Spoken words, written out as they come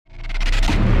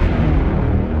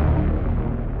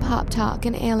Pop Talk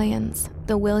and Aliens,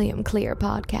 the William Clear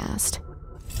podcast.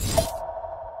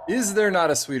 Is there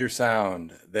not a sweeter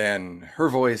sound than her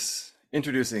voice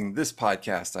introducing this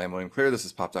podcast? I am William Clear. This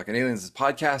is Pop Talk and Aliens, this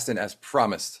podcast, and as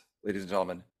promised, ladies and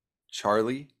gentlemen,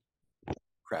 Charlie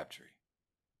Crabtree.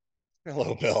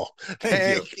 Hello, Bill.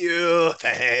 Thank you.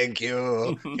 Thank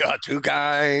you. You're too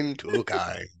kind, too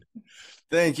kind.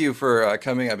 Thank you for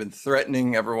coming. I've been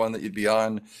threatening everyone that you'd be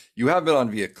on. You have been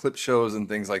on via clip shows and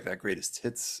things like that, greatest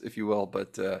hits, if you will,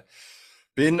 but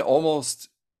been almost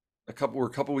we're a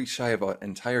couple weeks shy of an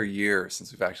entire year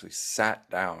since we've actually sat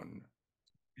down.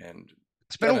 And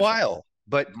it's been a while,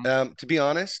 but to be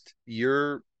honest,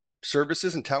 your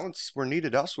services and talents were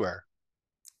needed elsewhere.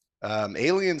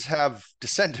 Aliens have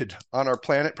descended on our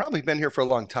planet, probably been here for a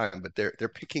long time, but they're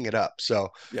picking it up.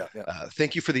 So yeah.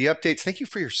 Thank you for the updates. Thank you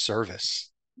for your service.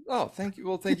 Oh, thank you.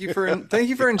 Well, thank you for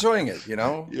enjoying it. You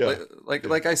know, yeah.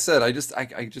 Like I said, I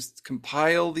just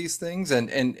compile these things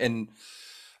and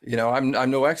you know,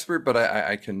 I'm no expert, but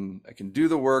I can do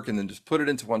the work and then just put it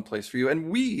into one place for you.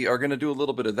 And we are going to do a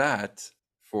little bit of that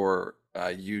for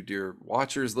you, dear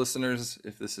watchers, listeners.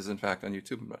 If this is in fact on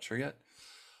YouTube, I'm not sure yet.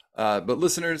 But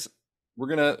listeners, we're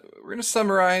gonna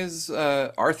summarize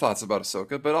our thoughts about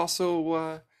Ashoka, but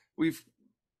also we've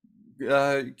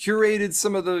curated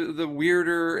some of the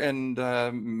weirder and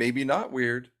maybe not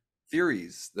weird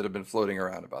theories that have been floating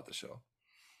around about the show.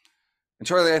 And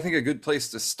Charlie, I think a good place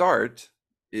to start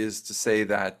is to say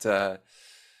that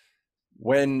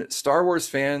when Star Wars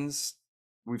fans,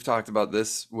 we've talked about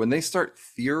this, when they start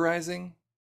theorizing,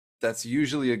 that's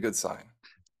usually a good sign.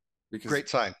 Great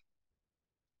sign.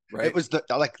 Right. It was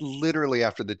literally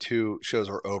after the two shows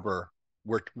were over,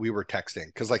 we were texting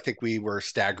because I think we were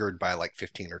staggered by like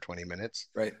 15 or 20 minutes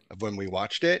of when we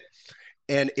watched it.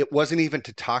 And it wasn't even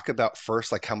to talk about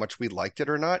first, like how much we liked it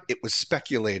or not. It was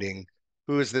speculating,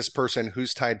 who is this person?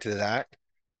 Who's tied to that?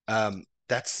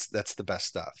 That's the best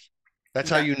stuff. That's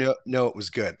how you know it was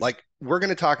good. Like, we're going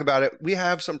to talk about it. We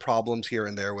have some problems here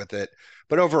and there with it,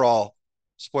 but overall,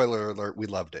 spoiler alert, we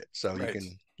loved it. So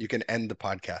you can end the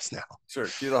podcast now. Sure.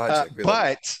 Do the hot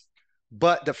chick.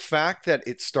 But the fact that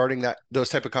it's starting those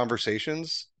type of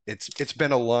conversations, it's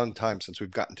been a long time since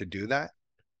we've gotten to do that.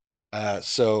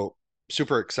 So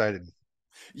super excited.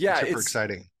 Yeah, super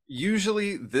exciting.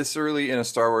 Usually this early in a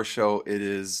Star Wars show, it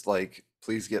is like,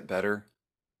 please get better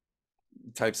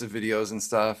types of videos and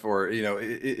stuff, or you know,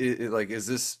 like, is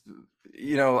this,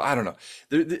 you know, I don't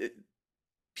know.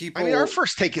 People. I mean, our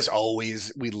first take is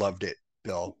always we loved it,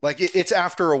 Bill. Like it's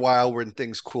after a while when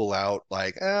things cool out,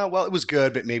 like, well, it was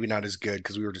good, but maybe not as good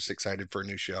because we were just excited for a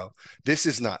new show. This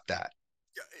is not that.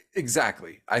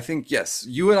 Exactly. I think, yes,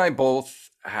 you and I both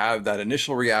have that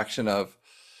initial reaction of,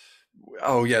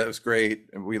 oh yeah, that was great,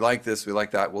 and we like this, we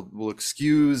like that. We'll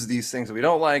excuse these things that we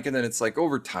don't like, and then it's like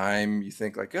over time you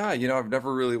think like, you know, I've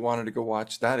never really wanted to go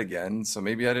watch that again, so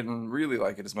maybe I didn't really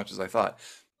like it as much as I thought.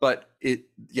 But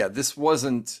this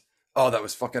wasn't, oh, that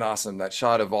was fucking awesome, that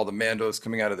shot of all the Mandos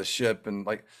coming out of the ship, and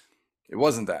like, it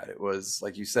wasn't that. It was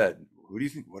like you said, who do you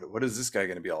think, what is this guy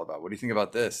going to be all about? What do you think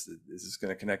about this? Is this going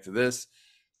to connect to this?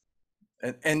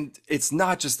 And it's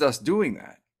not just us doing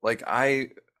that. Like,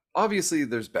 obviously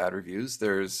there's bad reviews.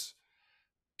 There's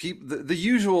people, the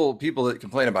usual people that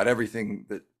complain about everything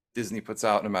that Disney puts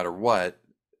out, no matter what,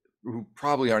 who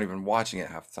probably aren't even watching it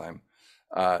half the time,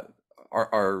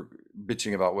 are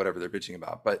bitching about whatever they're bitching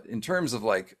about. But in terms of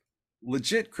like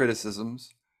legit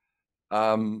criticisms,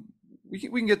 we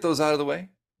can get those out of the way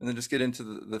and then just get into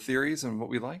the theories and what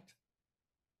we liked.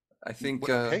 I think.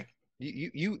 Hey,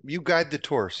 you guide the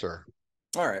tour, sir.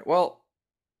 All right. Well,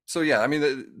 so yeah, I mean,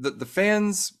 the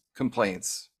fans'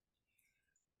 complaints,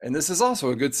 and this is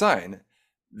also a good sign.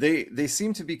 They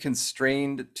seem to be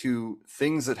constrained to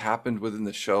things that happened within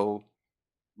the show,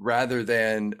 rather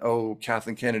than, oh,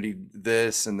 Kathleen Kennedy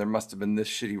this, and there must have been this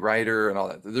shitty writer and all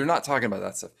that. They're not talking about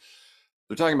that stuff.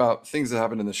 They're talking about things that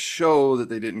happened in the show that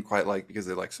they didn't quite like because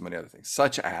they like so many other things,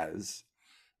 such as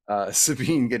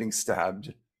Sabine getting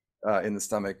stabbed in the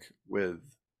stomach with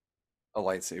a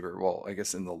lightsaber. Well, I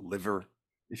guess in the liver,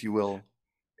 if you will,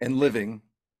 and living.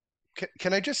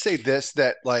 Can I just say this,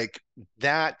 that like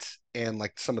that and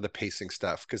like some of the pacing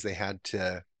stuff, because they had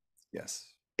to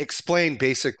explain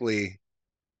basically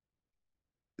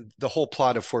the whole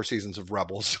plot of 4 seasons of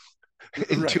Rebels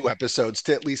in 2 episodes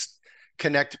to at least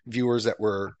connect viewers that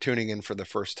were tuning in for the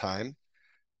first time.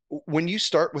 When you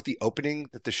start with the opening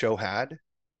that the show had,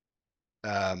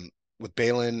 with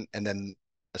Baylan and then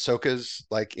Ahsoka's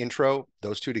like intro,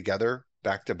 those two together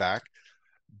back to back,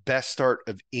 best start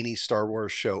of any Star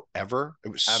Wars show ever. It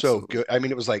was so good. I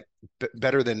mean, it was like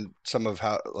better than some of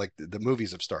how like the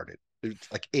movies have started.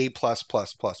 It's like A plus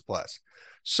plus plus plus.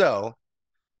 So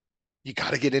you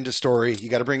got to get into story. You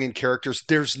got to bring in characters.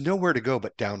 There's nowhere to go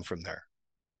but down from there.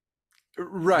 You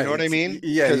know what I Right. mean?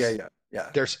 Yeah, yeah, Because yeah. Yeah.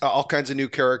 there's all kinds of new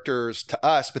characters to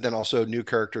us, but then also new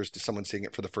characters to someone seeing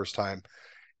it for the first time.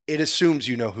 It assumes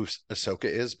you know who Ahsoka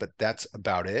is, but that's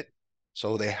about it.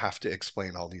 So they have to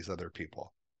explain all these other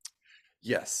people.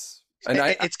 Yes. And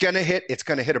I It's gonna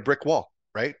hit a brick wall,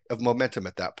 right? Of momentum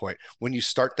at that point. When you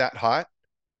start that hot,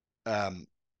 um,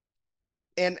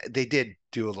 and they did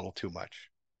do a little too much,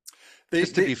 they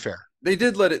just to they be fair. they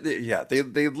did let it, yeah, they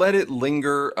let it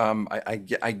linger. I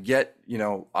get,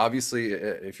 obviously,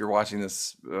 if you're watching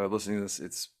this, listening to this,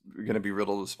 it's going to be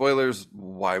riddled with spoilers.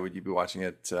 Why would you be watching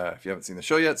it if you haven't seen the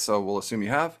show yet? So we'll assume you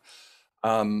have.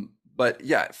 But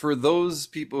yeah, for those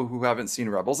people who haven't seen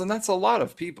Rebels, and that's a lot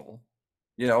of people,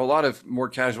 a lot of more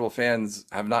casual fans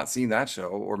have not seen that show,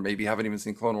 or maybe haven't even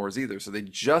seen Clone Wars either. So they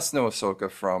just know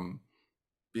Ahsoka from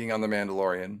being on The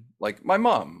Mandalorian. Like my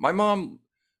mom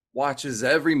watches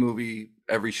every movie,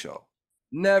 every show.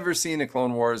 Never seen a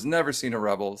Clone Wars, never seen a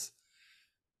Rebels.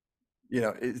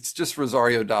 It's just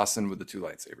Rosario Dawson with the two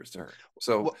lightsabers to her.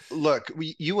 So Well, look,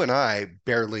 you and I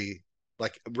barely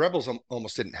like Rebels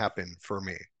almost didn't happen for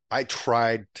me. I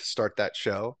tried to start that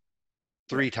show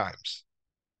yeah, 3 times,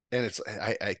 and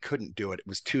I couldn't do it. It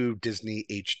was too Disney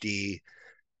HD.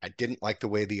 I didn't like the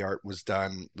way the art was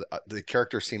done. The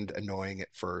character seemed annoying at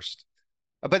first.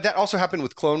 But that also happened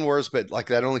with Clone Wars, but like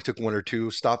that only took one or two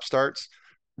stop starts.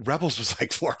 Rebels was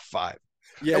like 4 or 5.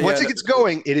 yeah, And yeah. once it gets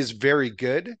going, it is very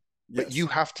good, but Yes. you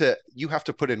have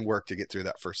to put in work to get through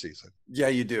that first season. Yeah,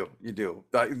 you do. You do.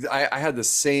 I had the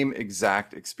same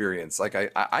exact experience. Like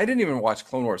I didn't even watch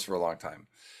Clone Wars for a long time.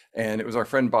 And it was our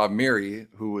friend Bob Meary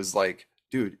who was like,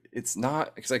 dude, it's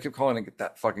not, because I kept calling it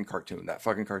that fucking cartoon, that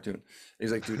fucking cartoon. And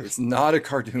he's like, dude, it's not a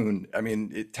cartoon. I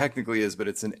mean, it technically is, but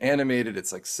it's an animated,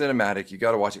 it's like cinematic. You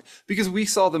got to watch it. Because we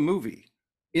saw the movie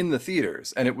in the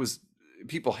theaters and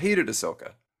people hated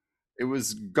Ahsoka. It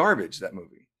was garbage, that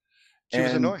movie. She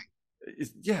was And annoying.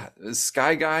 yeah,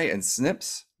 Sky Guy and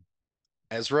Snips,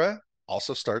 Ezra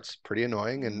also starts pretty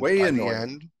annoying, and way by the annoying.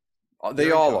 end, They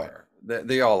very all annoying. are.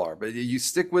 They all are. But you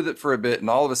stick with it for a bit, and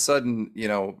all of a sudden,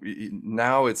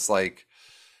 now it's like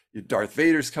Darth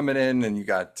Vader's coming in, and you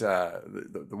got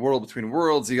the world between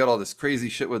worlds. You got all this crazy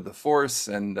shit with the Force,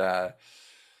 and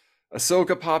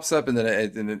Ahsoka pops up, and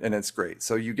then and it's great.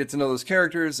 So you get to know those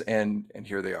characters, and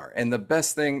here they are. And the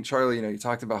best thing, Charlie, you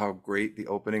talked about how great the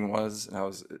opening was, and how it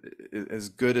was as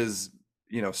good as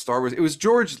Star Wars. It was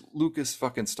George Lucas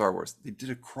fucking Star Wars. They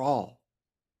did a crawl.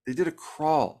 They did a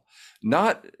crawl,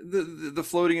 not the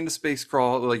floating into space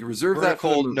crawl. Like reserve that for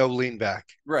the Vertical, movie. no lean back.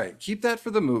 Right. Keep that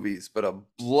for the movies, but a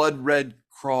blood red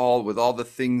crawl with all the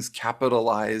things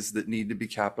capitalized that need to be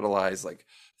capitalized, like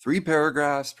 3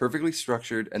 paragraphs, perfectly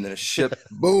structured, and then a ship,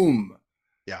 boom.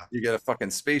 Yeah. You get a fucking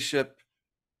spaceship,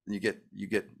 and you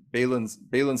get Balin's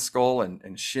skull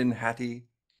and Shin Hati,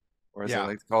 or as I Yeah.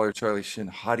 like to call her, Charlie, Shin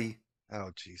Hati. Oh,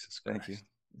 Jesus Thank you. Christ.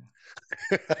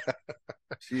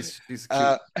 She's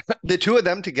cute. The two of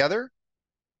them together,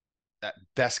 that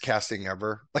best casting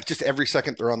ever. Like just every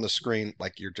second they're on the screen,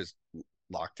 like you're just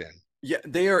locked in. Yeah,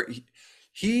 they are.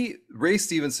 Ray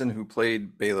Stevenson, who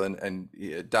played Balin, and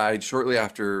he died shortly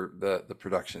after the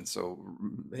production. So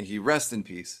may he rest in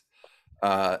peace.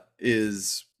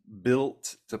 Is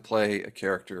built to play a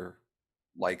character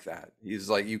like that. He's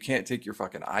like, you can't take your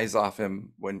fucking eyes off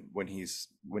him when he's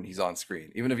on screen.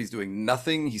 Even if he's doing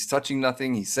nothing, he's touching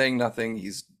nothing, he's saying nothing,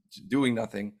 he's doing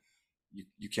nothing.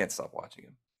 You can't stop watching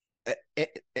him.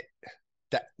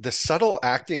 That the subtle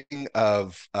acting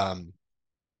of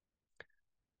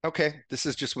okay, this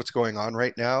is just what's going on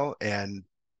right now, and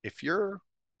if you're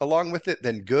along with it,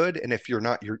 then good, and if you're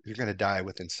not, you're gonna die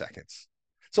within seconds.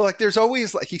 So like there's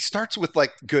always like he starts with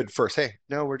like good first. Hey,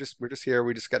 no, we're just here.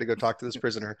 We just got to go talk to this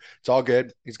prisoner. It's all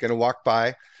good. He's gonna walk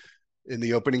by in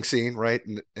the opening scene, right?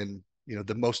 And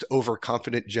the most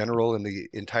overconfident general in the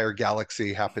entire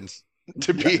galaxy happens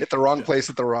to Yeah, be at the wrong yeah. place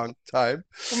at the wrong time.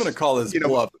 I'm gonna call his You know,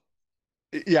 bluff.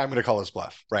 yeah, I'm gonna call his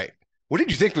bluff, right? What did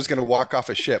you think was gonna walk off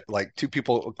a ship like two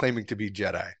people claiming to be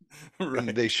Jedi? And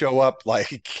Right. they show up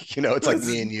like, it's like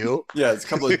me and you. Yeah, it's a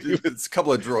couple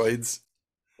of droids.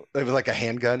 It was like a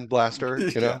handgun blaster,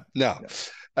 Yeah, No. yeah.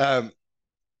 Um,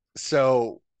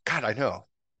 so God, I know.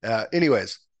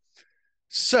 Anyways,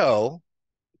 so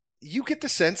you get the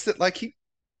sense that like he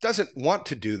doesn't want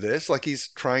to do this, like he's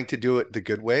trying to do it the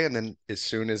good way, and then as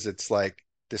soon as it's like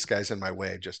this guy's in my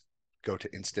way, just go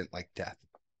to instant like death.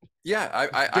 Yeah,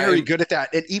 Very good at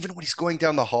that. And even when he's going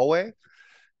down the hallway,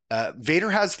 Vader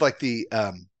has like the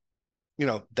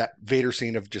that Vader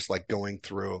scene of just like going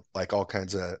through like all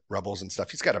kinds of rebels and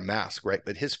stuff. He's got a mask, right?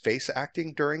 But his face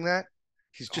acting during that,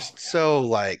 he's Oh just yeah. so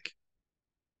like,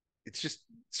 it's just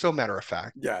so matter of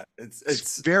fact. Yeah,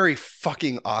 It's very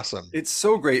fucking awesome. it's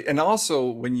so great. And also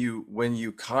when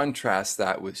you contrast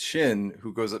that with Shin,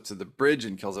 who goes up to the bridge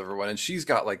and kills everyone, and she's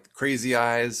got like crazy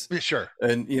eyes, Yeah, sure.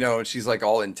 and she's like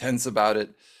all intense about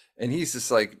it, and he's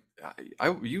just like,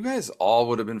 you guys all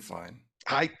would have been fine,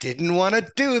 I didn't want to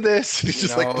do this. He's you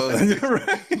just like know.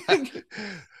 Right?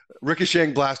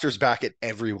 ricocheting blasters back at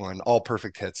everyone, all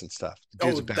perfect hits and stuff.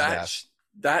 Dude's Oh, a badass.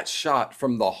 that shot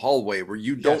from the hallway where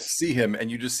you don't Yes. see him and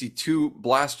you just see two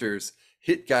blasters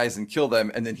hit guys and kill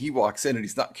them, and then he walks in and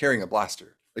he's not carrying a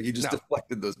blaster. Like he just No.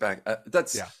 deflected those back.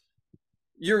 That's Yeah.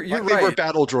 you're My right. favorite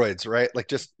battle droids, right? Like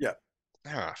just Yeah.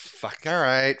 fuck. All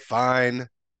right, fine.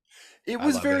 It I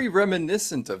was love it. very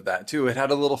reminiscent of that too. It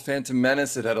had a little Phantom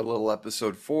Menace. It had a little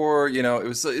Episode 4.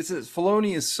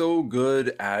 Filoni is so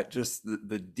good at just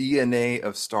the DNA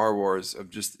of Star Wars,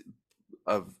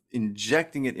 of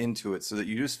injecting it into it so that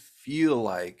you just feel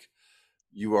like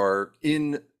you are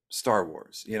in Star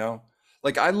Wars.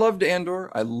 Like I loved Andor.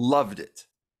 I loved it,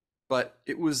 but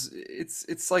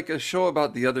it's like a show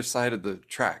about the other side of the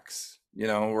tracks.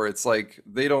 Where it's like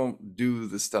they don't do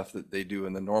the stuff that they do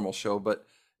in the normal show, but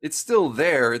it's still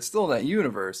there. It's still in that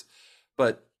universe,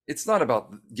 but it's not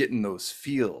about getting those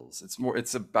feels.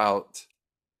 It's about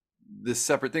this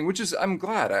separate thing, which is, I'm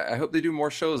glad. I hope they do more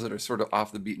shows that are sort of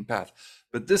off the beaten path.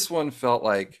 But this one felt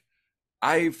like,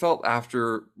 I felt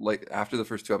after the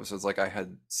first two episodes, like I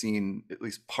had seen at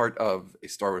least part of a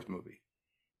Star Wars movie.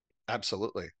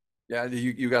 Absolutely. Yeah,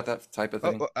 you got that type of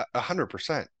thing.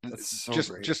 100%. That's so Just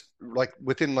great. just like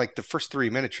within like the first 3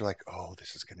 minutes, you're like, oh,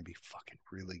 this is going to be fucking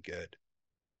really good.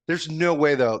 There's no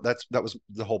way though. That was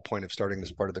the whole point of starting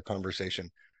this part of the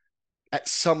conversation. At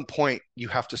some point, you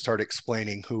have to start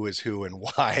explaining who is who and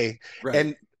why, Right.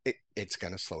 and it's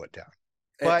going to slow it down.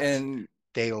 But And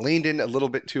they leaned in a little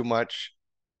bit too much.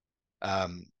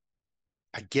 Um,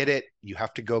 I get it. You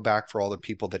have to go back for all the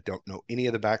people that don't know any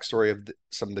of the backstory of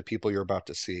some of the people you're about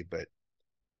to see, but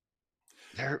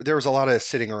there was a lot of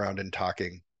sitting around and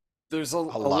talking. there's A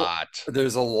lot.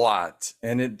 there's a lot,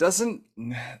 and it doesn't.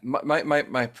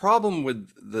 My problem with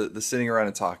the sitting around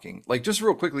and talking, like just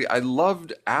real quickly, I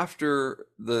loved after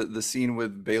the scene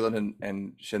with Balin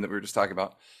and Shin that we were just talking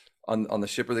about on the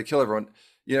ship where they kill everyone.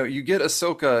 You get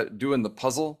Ahsoka doing the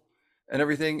puzzle and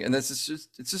everything, and it's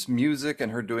just music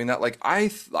and her doing that. Like I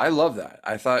love that.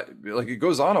 I thought, like, it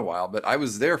goes on a while, but I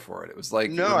was there for it. It was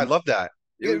like No, I love that.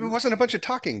 it It wasn't a bunch of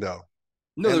talking though.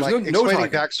 no, And there's like no explaining talking.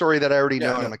 backstory that I already know.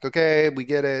 Yeah, And no. I'm like, okay, we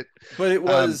get it. But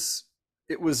Um,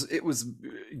 it was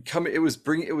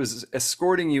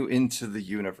escorting you into the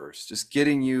universe, just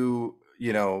getting you,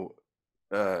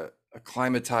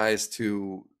 acclimatized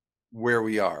to where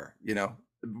we are,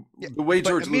 yeah, the way but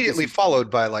George immediately Lucas,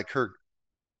 followed by like her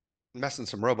messing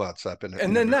some robots up in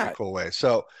and a then very that, cool way.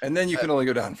 So and then you uh, can only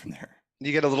go down from there.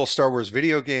 you get a little Star Wars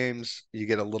video games, you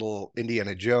get a little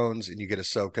Indiana Jones, and you get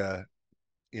Ahsoka,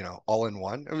 all in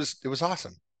one. It was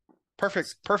awesome.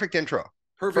 Perfect intro.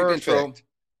 Perfect intro. Perfect.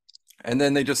 And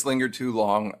then they just lingered too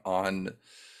long on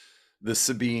the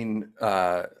Sabine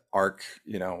arc.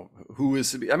 Who is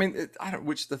Sabine? I mean, I don't.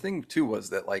 Which the thing too was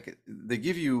that, like, they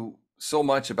give you so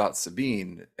much about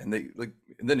Sabine, and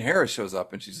and then Hera shows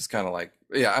up, and she's just kind of like,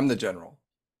 yeah, I'm the general.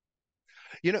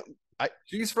 You know, I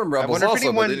She's from I Rebels wonder if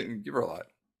also, but they anyone. didn't give her a lot.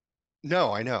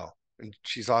 No, I know, and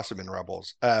she's awesome in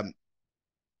Rebels.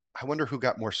 I wonder who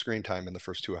got more screen time in the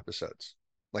first two episodes.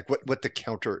 Like what the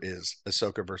counter is,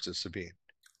 Ahsoka versus Sabine.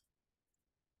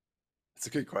 It's a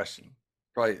good question.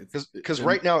 Probably Because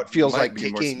right now it feels might like be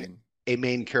more taking Sabine. a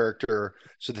main character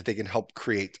so that they can help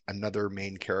create another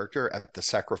main character at the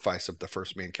sacrifice of the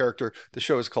first main character. The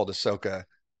show is called Ahsoka.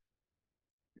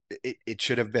 It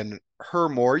should have been her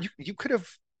more. You could have,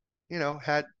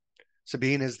 had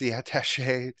Sabine as the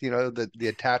attaché, the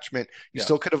attachment. You Yeah,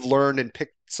 still could have learned and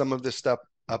picked some of this stuff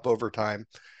up over time.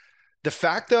 The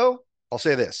fact, though, I'll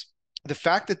say this. The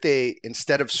fact that they,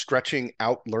 instead of stretching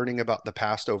out learning about the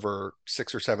past over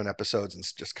 6 or 7 episodes and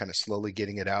just kind of slowly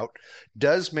getting it out,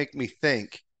 does make me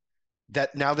think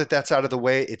that now that that's out of the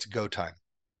way, it's go time.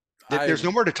 I There's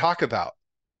no more to talk about.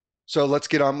 So let's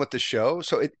get on with the show.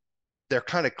 So they're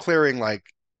kind of clearing like,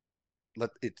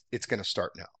 it's going to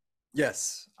start now.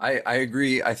 yes, I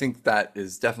agree. I think that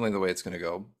is definitely the way it's going to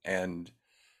go, and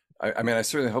I mean, I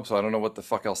certainly hope so. I don't know what the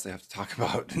fuck else they have to talk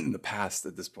about in the past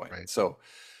at this point. Right. So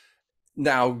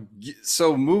now,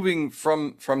 so moving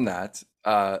from that,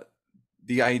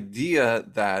 the idea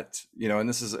that, and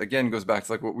this is again goes back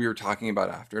to like what we were talking about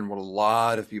after, and what a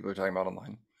lot of people are talking about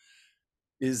online,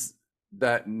 is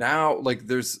that now, like,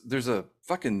 there's a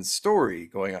fucking story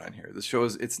going on here. The show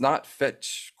is, it's not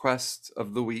fetch quest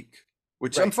of the week,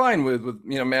 which I'm Right. fine with.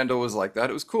 Mando was like that.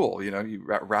 It was cool. You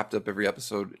wrapped up every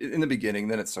episode in the beginning,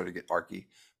 then it started to get arcy.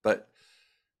 But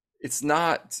it's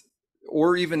not,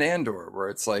 or even Andor, where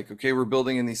it's like, okay, we're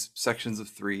building in these sections of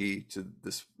 3 to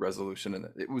this resolution, and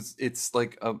it's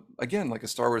like again, like a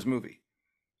Star Wars movie,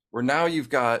 where now you've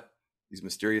got these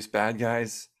mysterious bad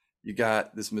guys, you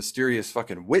got this mysterious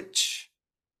fucking witch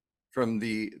from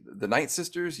the Night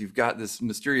Sisters, you've got this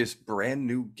mysterious brand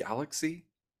new galaxy,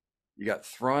 you got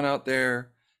Thrawn out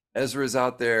there, Ezra's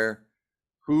out there.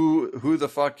 Who the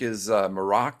fuck is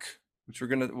Marak, which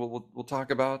we'll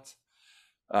talk about.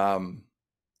 Um,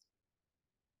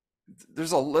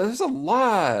 there's a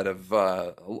lot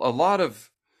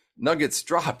of nuggets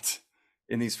dropped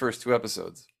in these first 2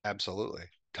 episodes. Absolutely.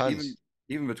 Tons.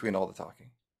 Even between all the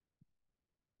talking.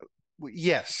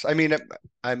 Yes. I mean,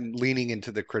 I'm leaning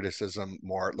into the criticism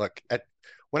more. Look,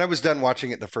 when I was done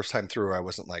watching it the first time through, I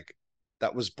wasn't like,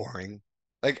 that was boring.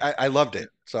 Like I loved it.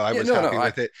 So I was happy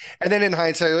with it. And then in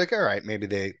hindsight, like, all right, maybe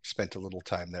they spent a little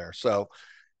time there. So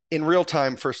in real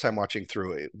time, first time watching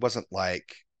through, it wasn't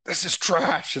like, this is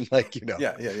trash. And like,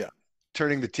 yeah.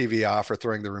 turning the TV off or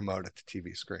throwing the remote at the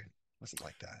TV screen. It wasn't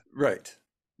like that. Right.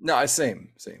 No, same.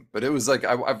 But it was like,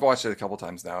 I've watched it a couple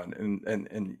times now,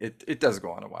 and it does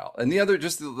go on a while. And the other,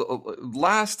 just the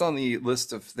last on the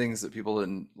list of things that people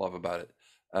didn't love about it,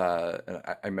 and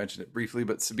I mentioned it briefly,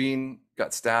 but Sabine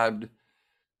got stabbed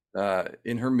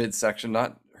in her midsection,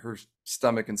 not her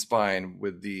stomach and spine,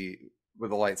 with a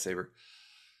lightsaber.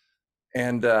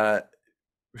 And a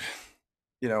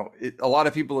lot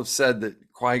of people have said that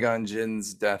Qui-Gon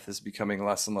Jinn's death is becoming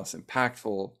less and less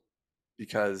impactful,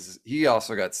 because he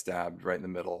also got stabbed right in the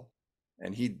middle,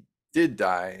 and he did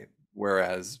die,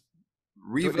 whereas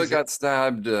Reva got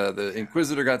stabbed, the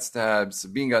Inquisitor got stabbed,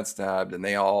 Sabine got stabbed, and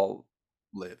they all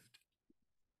lived.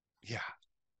 Yeah.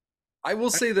 I will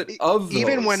say that of those,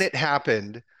 even when it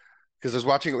happened, because I was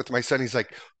watching it with my son, he's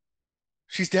like,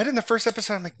 she's dead in the first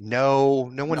episode. I'm like,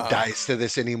 no one dies to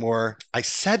this anymore. I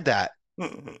said that.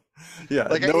 Yeah.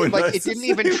 Like, it didn't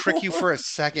even trick you for a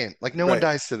second. Like, no one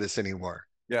dies to this anymore.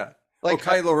 Yeah. Like,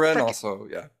 Kylo Ren also,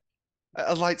 yeah.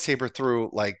 A lightsaber through,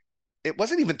 like, it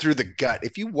wasn't even through the gut.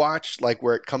 If you watch like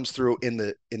where it comes through in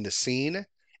the scene,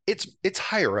 it's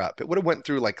higher up. It would have went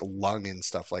through like a lung and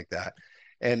stuff like that.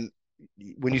 And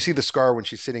when you see the scar when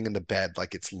she's sitting in the bed,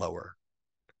 like, it's lower.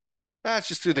 It's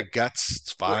just through the guts.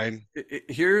 It's fine. Well,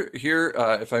 here,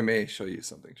 if I may show you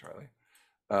something, Charlie,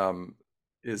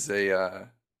 is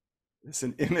it's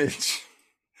an image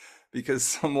because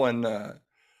someone,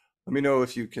 let me know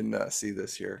if you can see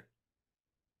this here.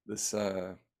 This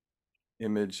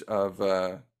image of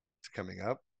it's coming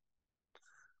up.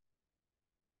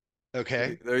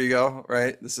 Okay, there you go.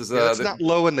 Right, this is it's not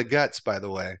low in the guts, by the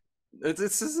way.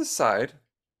 This is the side.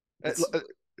 A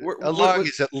lung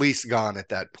is at least gone at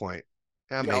that point.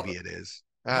 Maybe it is.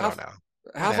 I don't know.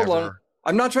 Half a lung.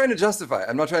 I'm not trying to justify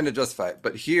it,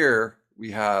 but here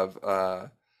we have.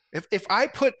 If I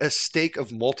put a stake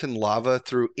of molten lava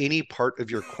through any part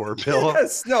of your core, Bill,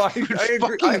 yes, no, I agree.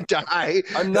 Fucking die.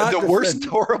 I'm not the worst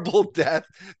horrible death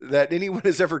that anyone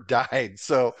has ever died.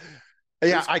 So,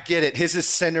 yeah, I get it. His is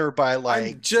center by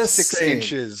like just 6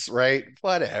 inches, right?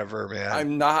 Whatever, man.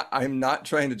 I'm not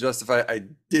trying to justify it. I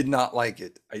did not like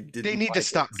it. They need to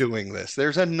stop doing this.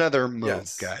 There's another move,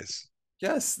 guys.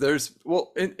 Yes,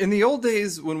 in the old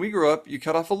days when we grew up, you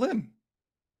cut off a limb.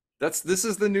 This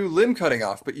is the new limb cutting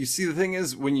off. But you see, the thing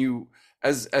is, when you,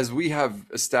 as we have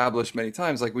established many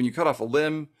times, like when you cut off a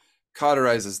limb,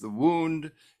 cauterizes the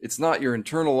wound. It's not your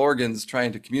internal organs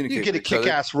trying to communicate. You get a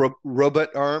kick-ass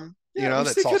robot arm. Yeah,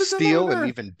 that's all steel and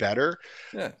even better.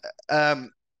 Yeah.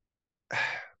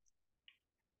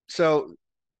 So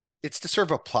it's to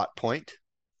serve a plot point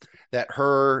that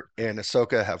her and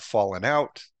Ahsoka have fallen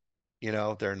out.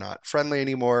 They're not friendly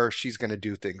anymore. She's going to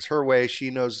do things her way. She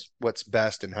knows what's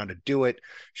best and how to do it.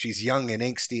 She's young and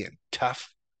angsty and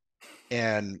tough.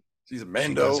 And she's a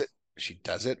Mando. She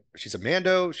does it. She's a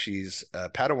Mando. She's a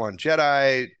Padawan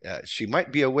Jedi. She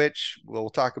might be a witch. We'll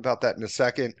talk about that in a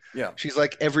second. Yeah. She's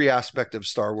like every aspect of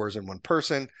Star Wars in one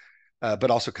person,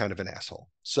 but also kind of an asshole.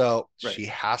 So she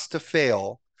has to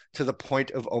fail to the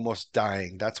point of almost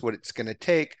dying. That's what it's going to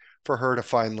take for her to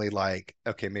finally like,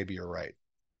 okay, maybe you're right.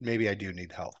 Maybe I do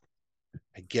need help.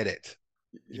 I get it.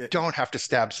 You don't have to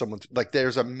stab someone. Like,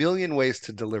 there's a million ways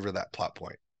to deliver that plot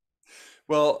point.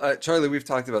 Well, Charlie, we've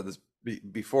talked about this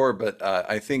before, but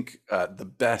I think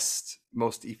the best,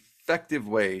 most effective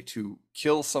way to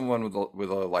kill someone with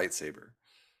a lightsaber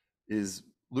is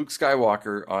Luke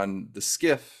Skywalker on the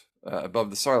skiff above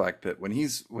the Sarlacc pit. When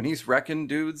he's wrecking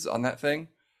dudes on that thing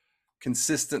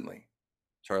consistently,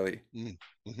 Charlie.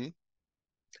 Mm-hmm.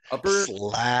 Upper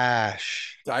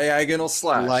slash, diagonal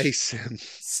slash. Slice him.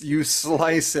 You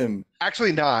slice him.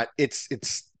 Actually, not. It's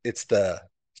the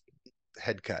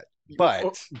head cut,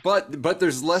 but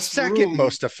there's less second room.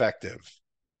 Most effective.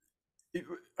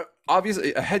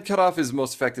 Obviously, a head cut off is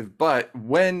most effective, but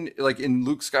when, like in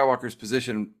Luke Skywalker's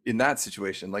position in that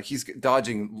situation, like he's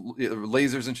dodging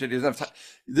lasers and shit, he doesn't have time.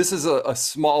 This is a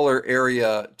smaller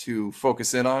area to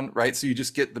focus in on, right? So you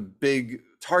just get the big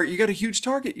target. You got a huge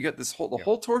target. You got the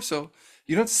whole torso.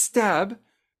 You don't stab.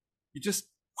 You just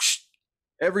whoosh,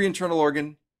 every internal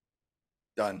organ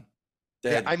done.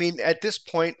 Dead. Yeah, I mean, at this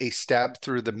point, a stab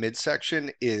through the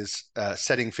midsection is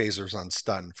setting phasers on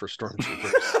stun for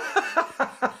stormtroopers.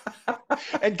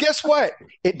 And guess what?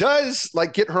 It does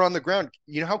like get her on the ground.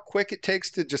 You know how quick it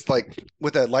takes to just like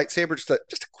with a lightsaber, just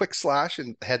a quick slash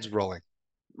and head's rolling.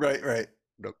 Right.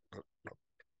 Nope.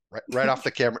 Right off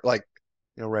the camera, like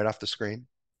right off the screen.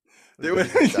 They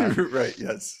would, right?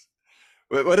 Yes.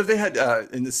 What if they had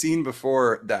in the scene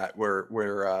before that where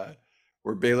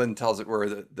Balin tells it, where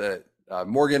the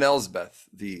Morgan Elsbeth,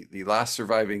 the last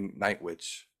surviving Night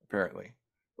Witch, apparently,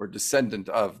 or descendant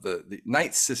of the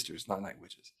Night Sisters, not Night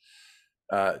Witches,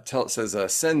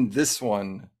 says, send this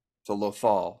one to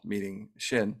Lothal, meaning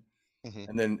Shin,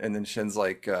 and then Shin's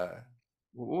like,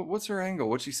 what's her angle?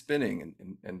 What's she spinning?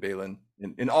 And Balin,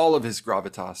 in all of his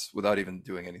gravitas, without even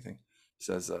doing anything,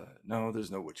 says, no,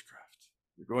 there's no witchcraft.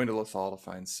 You're going to Lothal to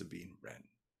find Sabine Wren.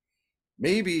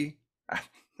 Maybe.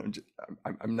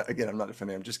 I'm not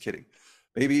defending. I'm just kidding.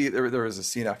 Maybe there was a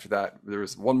scene after that. There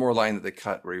was one more line that they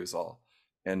cut where he was all,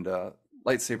 and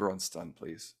lightsaber on stun,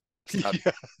 please. Yeah,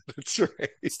 that's right.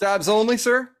 Stabs only,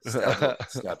 sir.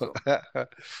 Stabs only.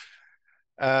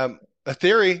 A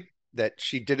theory that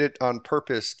she did it on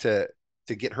purpose to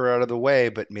get her out of the way,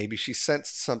 but maybe she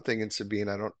sensed something in Sabine.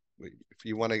 I don't. If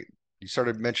you want to, you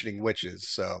started mentioning witches,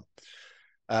 so.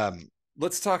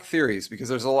 Let's talk theories, because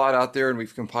there's a lot out there, and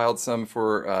we've compiled some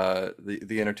for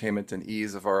the entertainment and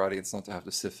ease of our audience not to have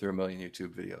to sift through a million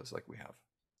YouTube videos like we have.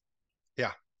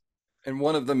 Yeah. And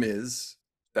one of them is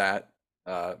that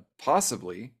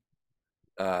possibly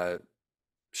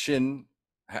Shin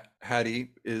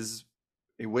Hati is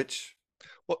a witch.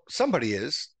 Well, somebody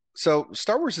is. So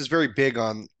Star Wars is very big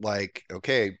on like,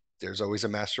 okay, there's always a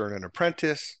master and an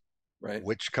apprentice, right?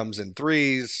 Which comes in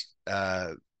threes.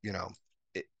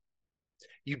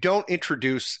 You don't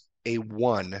introduce a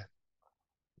one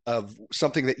of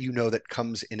something that that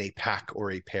comes in a pack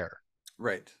or a pair.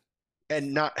 Right.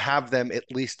 And not have them, at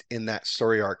least in that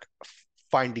story arc,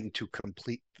 finding to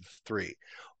complete the three.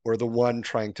 Or the one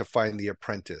trying to find the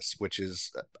apprentice, which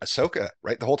is Ahsoka,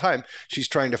 right? The whole time she's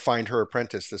trying to find her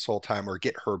apprentice this whole time, or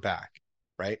get her back,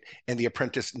 right? And the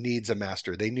apprentice needs a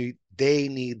master. They need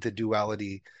the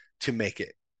duality to make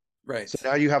it. Right. So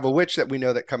now you have a witch that we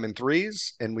know that come in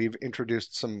threes, and we've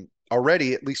introduced some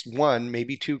already, at least one,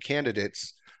 maybe two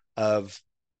candidates of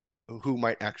who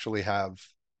might actually have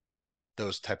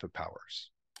those type of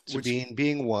powers. Sabine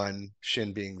being one,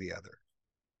 Shin being the other.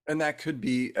 And that could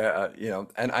be,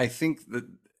 and I think that,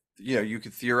 you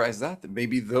could theorize that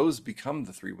maybe those become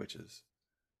the three witches.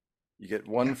 You get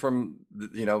one from,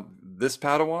 this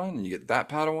Padawan, and you get that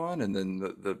Padawan, and then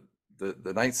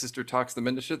the Night Sister talks them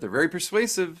into shit. They're very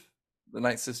persuasive, the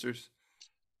Night Sisters.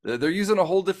 They're using a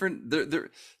whole different,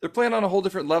 they're playing on a whole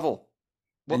different level.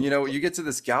 Well, and, you get to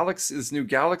this new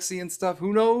galaxy and stuff,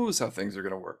 who knows how things are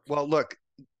going to work. Well, look,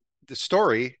 the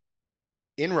story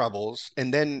in Rebels,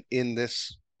 and then in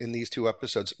these two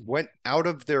episodes, went out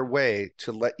of their way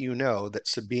to let you know that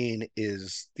Sabine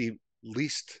is the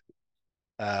least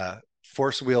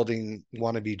force-wielding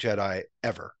wannabe Jedi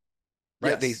ever.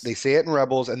 Right? Yes. They say it in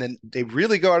Rebels, and then they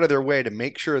really go out of their way to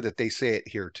make sure that they say it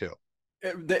here too.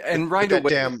 And right away, that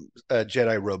damn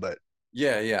Jedi robot.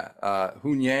 Yeah.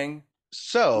 Hun Yang.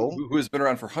 So, who has been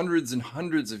around for hundreds and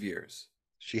hundreds of years.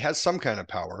 She has some kind of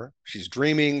power. She's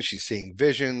dreaming. She's seeing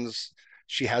visions.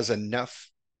 She has enough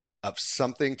of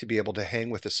something to be able to hang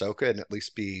with Ahsoka and at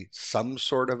least be some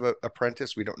sort of a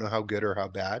apprentice. We don't know how good or how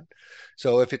bad.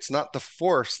 So if it's not the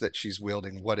Force that she's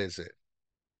wielding, what is it?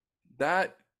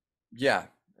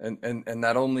 And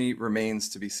that only remains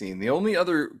to be seen. The only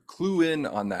other clue in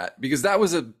on that, because that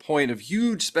was a point of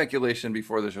huge speculation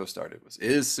before the show started,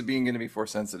 is Sabine going to be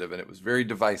Force sensitive? And it was very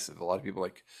divisive. A lot of people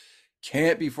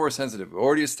can't be Force sensitive. We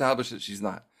already established that she's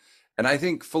not. And I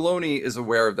think Filoni is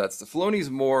aware of that stuff. Filoni's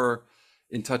more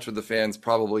in touch with the fans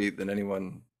probably than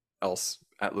anyone else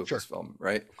at Lucasfilm,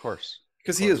 right? Of course.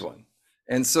 Because he is one.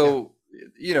 And so,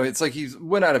 it's like he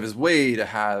went out of his way to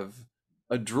have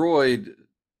a droid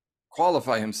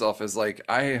qualify himself as like,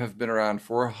 I have been around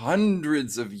for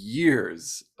hundreds of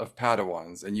years of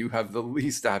Padawans, and you have the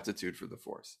least aptitude for the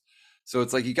Force. So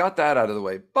it's like he got that out of the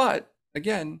way. But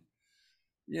again,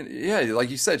 yeah, like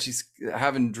you said, she's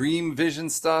having dream vision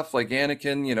stuff like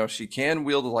Anakin. She can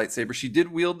wield a lightsaber. She did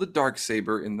wield the dark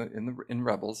saber in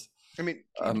Rebels. I mean,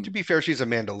 to be fair, she's a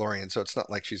Mandalorian, so it's not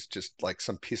like she's just like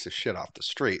some piece of shit off the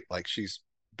street. Like she's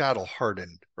battle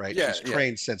hardened, right? Yeah, She's yeah,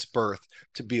 trained since birth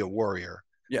to be a warrior.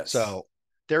 yes. So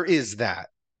there is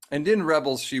that. And in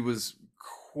Rebels, she was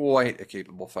quite a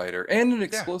capable fighter and an Yeah.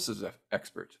 explosives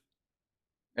expert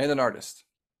and an artist.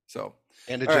 So,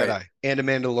 And a all Jedi right. and a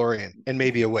Mandalorian and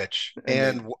maybe a witch.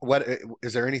 And And what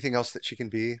is there anything else that she can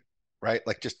be? Right?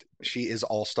 Like just she is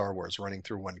all Star Wars running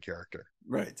through one character.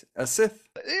 right, a Sith.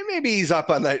 Maybe he's up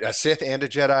on a Sith and a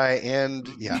Jedi and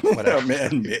yeah, whatever. Oh,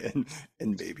 man,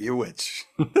 and maybe a witch.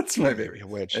 That's my Maybe favorite. a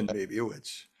witch. And maybe a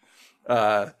witch.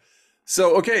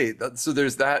 So okay, so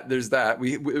there's that.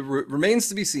 It remains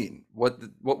to be seen what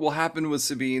will happen with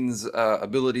Sabine's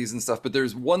abilities and stuff. But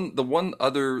there's the one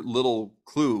other little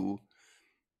clue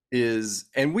is,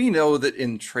 and we know that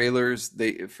in trailers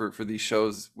for these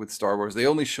shows with Star Wars, they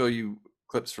only show you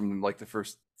clips from like the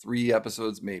first 3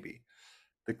 episodes, maybe.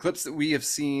 The clips that we have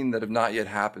seen that have not yet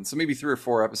happened, so maybe 3 or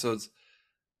 4 episodes,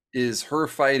 is her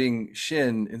fighting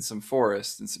Shin in some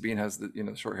forest, and Sabine has the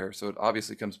short hair, so it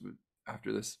obviously comes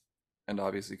after this, and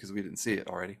obviously because we didn't see it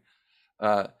already.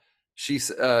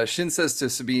 Shin says to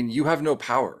Sabine, "You have no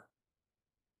power."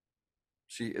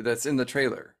 That's in the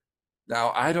trailer.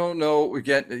 Now I don't know.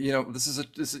 Again, this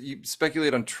is you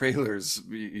speculate on trailers.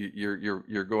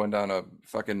 You're going down a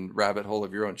fucking rabbit hole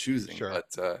of your own choosing. Sure.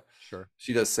 But Sure.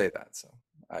 she does say that, so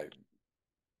I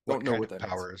don't know what that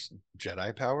powers. Means.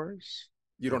 Jedi powers?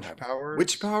 You don't have powers?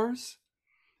 witch powers?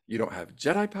 You don't have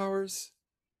Jedi powers?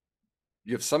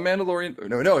 You have some Mandalorian.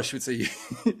 No, I should say you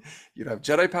don't have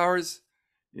Jedi powers.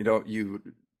 You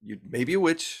maybe a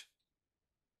witch.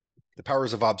 The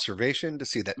powers of observation to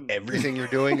see that everything you're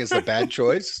doing is a bad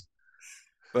choice.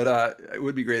 But it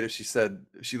would be great if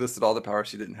she listed all the powers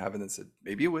she didn't have and then said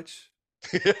maybe a witch.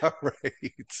 Yeah,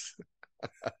 right.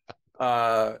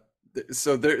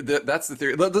 So that's the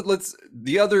theory. Let's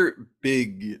the other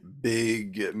big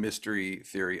mystery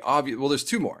theory. Well, there's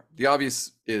 2 more. The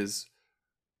obvious is,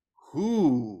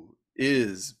 who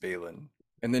is Baylan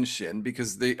and then Shin,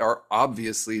 because they are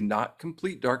obviously not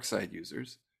complete dark side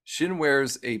users. Shin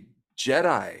wears a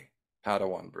Jedi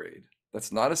Padawan braid.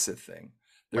 That's not a Sith thing.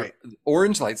 They're right.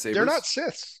 Orange lightsabers. They're not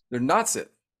Siths. They're not Sith.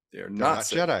 They're not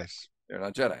Sith. Jedis. They're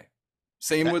not Jedi.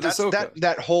 Same with Ahsoka.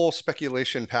 That whole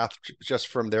speculation path just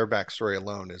from their backstory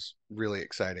alone is really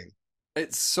exciting.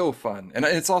 It's so fun. And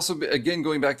it's also, again,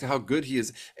 going back to how good he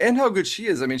is and how good she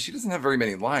is. I mean, she doesn't have very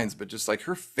many lines, but just like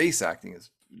her face acting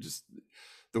is just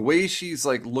the way she's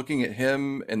like looking at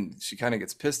him, and she kind of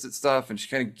gets pissed at stuff, and she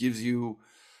kind of gives you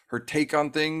her take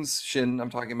on things, Shin, I'm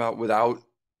talking about, without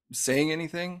saying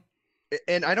anything.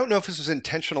 And I don't know if this was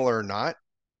intentional or not,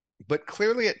 but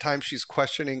clearly at times she's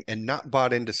questioning and not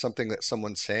bought into something that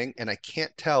someone's saying. And I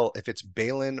can't tell if it's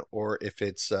Baylan or if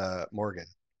it's Morgan.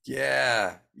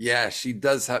 Yeah, she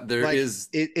does have. Is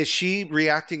she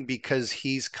reacting because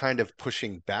he's kind of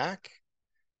pushing back?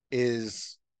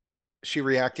 Is she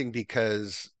reacting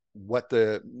because what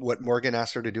Morgan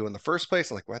asked her to do in the first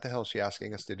place? Like, why the hell is she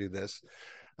asking us to do this?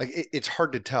 Like, it's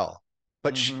hard to tell.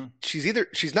 But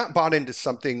she's not bought into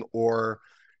something, or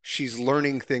she's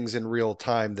learning things in real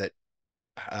time that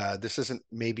this isn't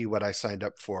maybe what I signed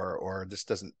up for, or this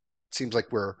doesn't seems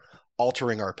like we're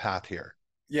altering our path here.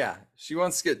 Yeah, she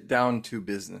wants to get down to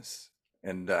business,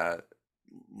 and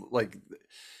like,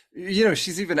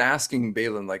 she's even asking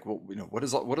Baylan, like, well, what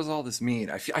does all this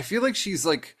mean? I feel like she's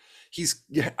like,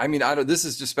 I mean, I don't. This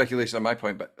is just speculation on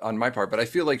my part, but I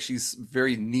feel like she's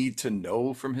very need to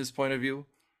know from his point of view.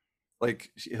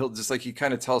 Like, he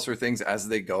kind of tells her things as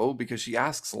they go, because she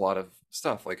asks a lot of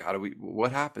stuff, like,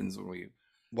 what happens when we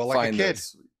like a kid?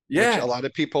 This? Yeah, which a lot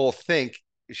of people think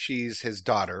she's his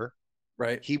daughter.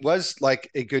 Right. He was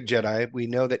like a good Jedi. We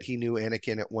know that he knew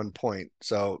Anakin at one point.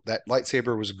 So that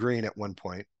lightsaber was green at one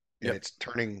point, and it's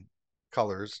turning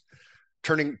colors,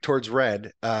 turning towards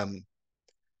red.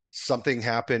 Something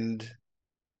happened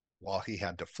while he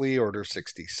had to flee Order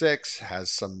 66, has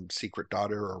some secret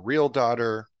daughter or real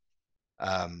daughter,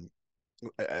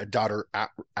 a daughter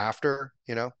after,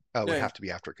 it would have to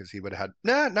be after, because he would have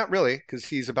had, not really, because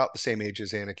he's about the same age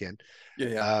as Anakin.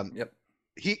 Yep.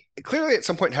 He clearly at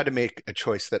some point had to make a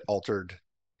choice that altered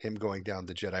him going down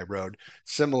the Jedi road,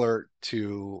 similar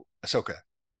to Ahsoka.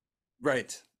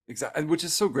 Right. Exactly. Which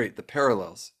is so great. The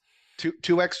parallels.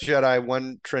 Two ex-Jedi,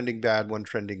 one trending bad, one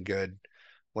trending good.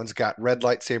 One's got red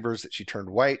lightsabers that she turned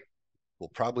white. Will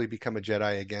probably become a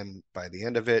Jedi again by the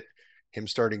end of it. Him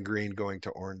starting green, going to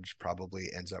orange,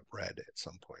 probably ends up red at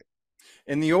some point.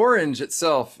 And the orange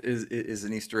itself is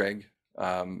an Easter egg.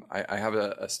 I have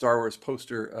a Star Wars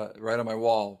poster right on my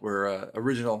wall where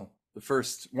one of the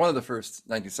first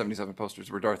 1977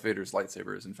 posters where Darth Vader's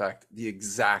lightsaber is in fact the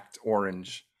exact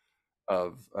orange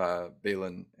of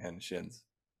Balin and Shin's.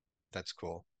 That's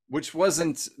cool.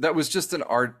 That was just an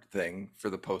art thing for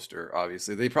the poster,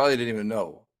 obviously. They probably didn't even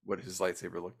know what his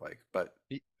lightsaber looked like, but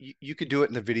you could do it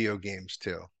in the video games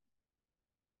too.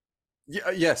 Yeah,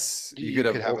 yes, you could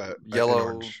have a yellow, an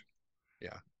orange.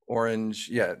 Yeah, orange.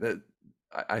 Yeah,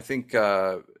 I think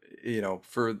for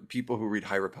people who read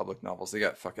High Republic novels, they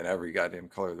got fucking every goddamn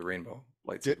color of the rainbow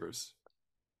lightsabers.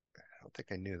 I don't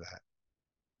think I knew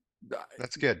that.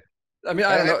 That's good. I mean,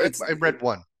 I don't know. I read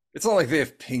one. It's not like they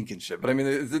have pink and shit, but I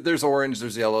mean, there's orange,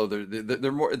 there's yellow.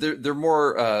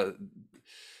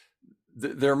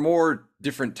 They're more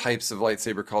different types of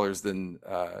lightsaber colors than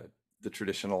the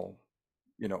traditional,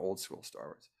 old school Star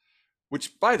Wars.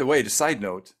 Which, by the way, just side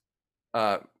note,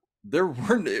 there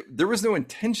was no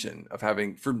intention of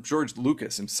having, from George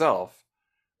Lucas himself,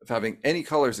 of having any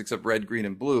colors except red, green,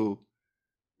 and blue.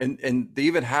 And they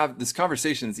even have this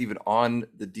conversation is even on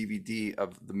the DVD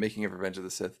of the making of Revenge of the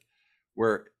Sith,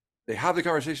 where they have the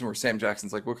conversation where Sam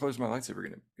Jackson's like, "What color is my lightsaber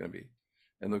gonna be?"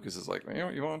 And Lucas is like,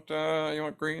 "You want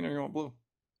green or you want blue?"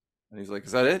 And he's like,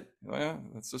 "Is that it?" Like, yeah,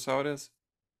 that's just how it is.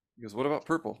 He goes, "What about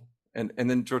purple?" And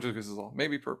then George Lucas is all,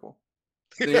 "Maybe purple."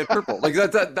 They had purple. Like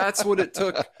that's what it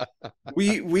took.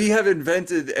 We have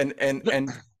invented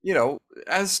and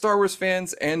as Star Wars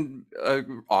fans and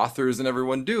authors and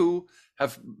everyone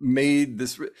have made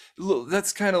this.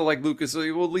 That's kind of like Lucas.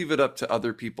 We'll leave it up to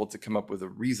other people to come up with a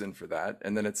reason for that,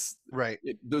 and then it's right.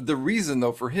 The reason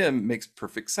though for him makes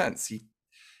perfect sense. He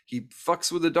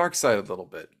fucks with the dark side a little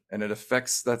bit, and it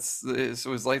affects so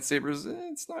his lightsabers.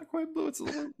 It's not quite blue. It's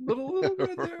a little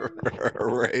red there.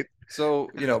 Right.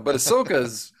 So but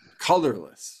Ahsoka's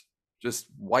colorless, just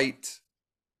white,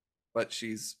 but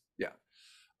she's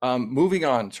moving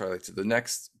on, Charlie, to the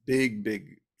next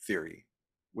big theory,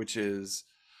 which is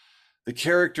the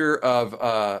character of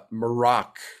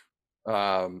Marok,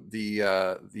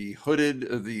 the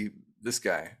hooded this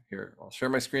guy here. I'll share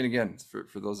my screen again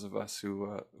for those of us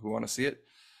who want to see it.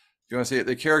 If you want to see it,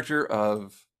 the character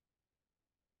of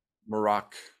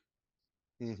Marok,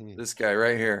 this guy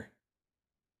right here.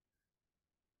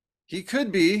 He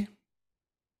could be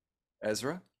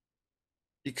Ezra.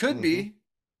 He could be.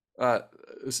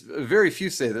 Very few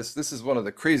say this. This is one of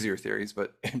the crazier theories,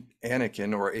 but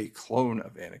Anakin or a clone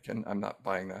of Anakin. I'm not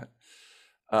buying that.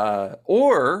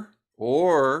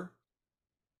 Or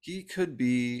he could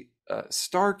be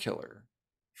Star Killer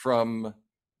from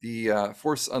the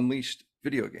Force Unleashed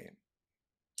video game,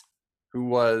 who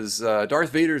was Darth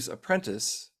Vader's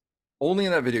apprentice only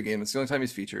in that video game. It's the only time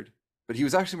he's featured, but he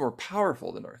was actually more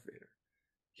powerful than Darth Vader.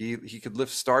 He could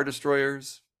lift Star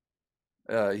Destroyers.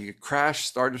 He could crash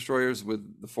Star Destroyers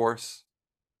with the Force.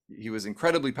 He was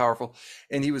incredibly powerful,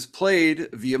 and he was played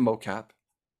via mocap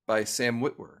by Sam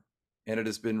Witwer. And it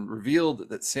has been revealed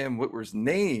that Sam Witwer's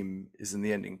name is in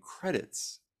the ending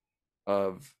credits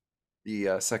of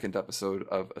the second episode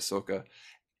of Ahsoka.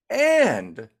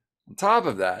 And on top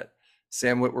of that,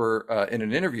 Sam Witwer, in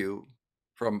an interview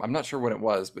from, I'm not sure when it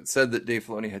was, but said that Dave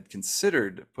Filoni had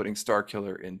considered putting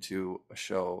Starkiller into a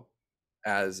show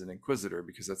as an Inquisitor,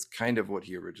 because that's kind of what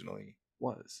he originally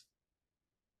was.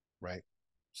 Right.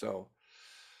 So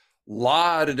a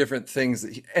lot of different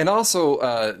things and also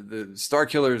the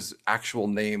Starkiller's actual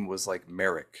name was like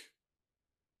Merrick,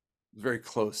 very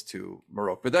close to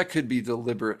Marok, but that could be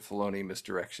deliberate Filoni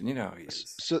misdirection. You know how he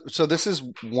is. So this is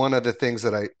one of the things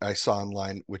that I saw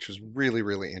online, which was really,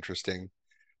 really interesting.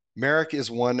 Merrick is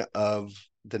one of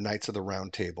the Knights of the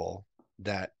Round Table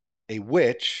that a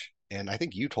witch, and I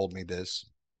think you told me this,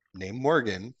 named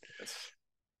Morgan,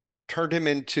 turned him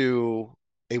into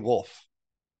a wolf.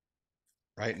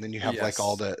 Right. And then you have like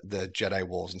all the Jedi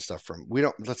wolves and stuff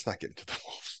let's not get into the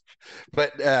wolves,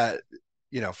 but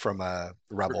from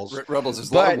Rebels. Rebels,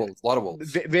 there's a lot of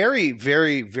wolves. Very,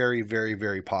 very, very, very,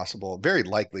 very possible, very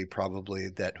likely probably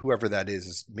that whoever that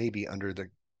is maybe under the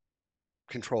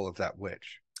control of that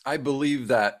witch. I believe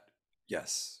that,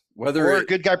 yes. Or a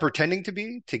good guy pretending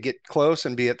to get close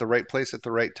and be at the right place at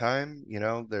the right time.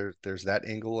 There's that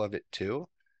angle of it too.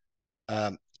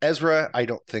 Ezra, I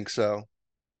don't think so.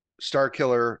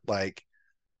 Starkiller, like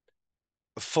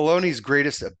Filoni's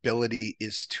greatest ability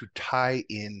is to tie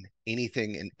in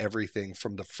anything and everything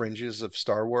from the fringes of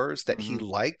Star Wars that he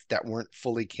liked that weren't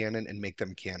fully canon and make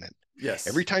them canon. Yes.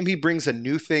 Every time he brings a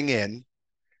new thing in,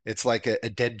 It's like a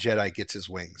dead Jedi gets his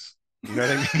wings. You know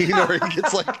what I mean? Or he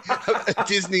gets like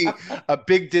a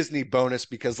big Disney bonus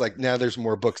because like now there's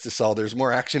more books to sell, there's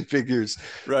more action figures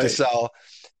to Right. sell,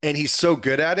 and he's so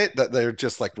good at it that they're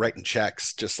just like writing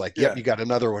checks, just like, yep, Yeah. you got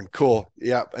another one, cool,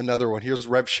 yep, another one. Here's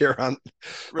rev share on,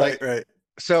 Right. like, Right.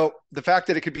 so the fact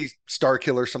that it could be Star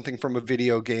Killer, something from a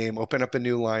video game, open up a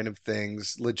new line of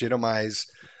things, legitimize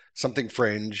something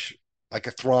fringe, like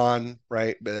a Thrawn,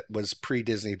 right? But it was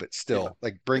pre-Disney, but Yeah. still,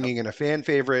 like Yeah. bringing in a fan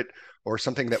favorite or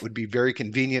something that would be very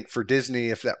convenient for Disney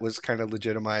if that was kind of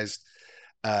legitimized.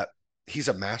 Uh, he's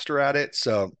a master at it.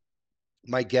 So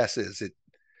my guess is it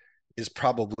is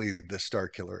probably the Star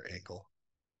Killer angle.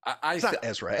 It's not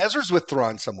Ezra. Ezra's with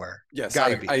Thrawn somewhere. Yes,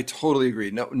 Gotta be. I totally agree.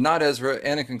 No, not Ezra.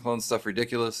 Anakin clone stuff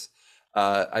ridiculous.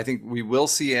 I think we will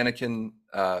see Anakin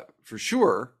for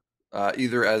sure,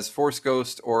 either as Force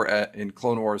Ghost or in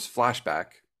Clone Wars flashback,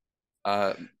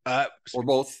 or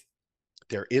both.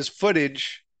 There is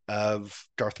footage of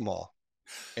Darth Maul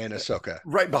and Ahsoka.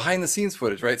 Right, behind the scenes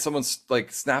footage, right? Someone's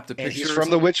like snapped a picture. And he's from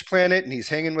the witch planet and he's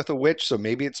hanging with a witch, so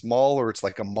maybe it's Maul or it's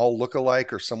like a Maul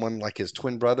lookalike or someone like his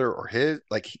twin brother or his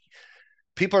like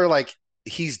people are like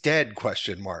he's dead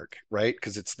question mark, right?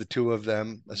 Because it's the two of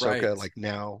them, Ahsoka, right. like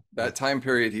now. That time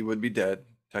period he would be dead.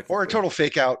 Or a total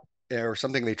fake out or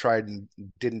something they tried and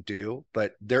didn't do,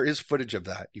 but there is footage of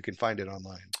that. You can find it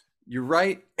online. You're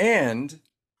right. And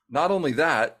not only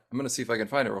that, I'm going to see if I can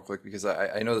find it real quick because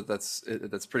I know that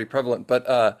that's pretty prevalent.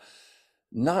 But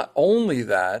not only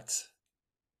that,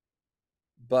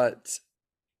 but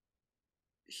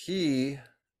he,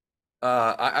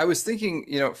 I was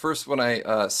thinking, first when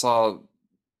I saw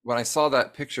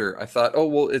that picture, I thought, oh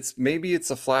well, maybe it's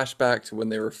a flashback to when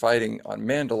they were fighting on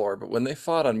Mandalore. But when they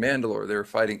fought on Mandalore, they were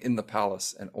fighting in the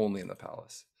palace and only in the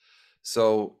palace.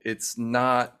 So it's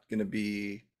not going to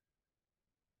be.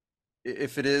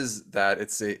 If it is that,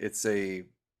 it's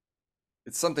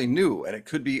something new, and it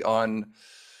could be on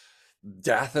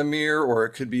Dathomir, or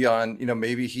it could be on,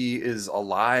 maybe he is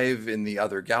alive in the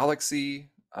other galaxy.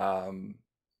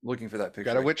 Looking for that picture.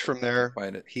 Got a witch from there.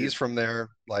 Find it. He's from there.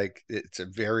 Like it's a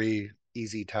very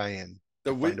easy tie-in.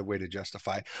 Find a way to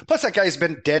justify. Plus, that guy's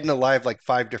been dead and alive like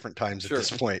 5 different times at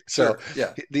this point. So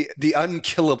yeah, the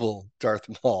unkillable Darth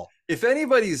Maul. If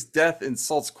anybody's death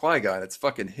insults Qui-Gon, it's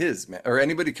fucking his, man. Or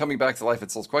anybody coming back to life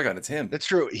insults Qui-Gon, it's him. That's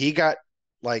true. He got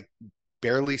like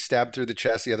barely stabbed through the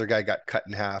chest. The other guy got cut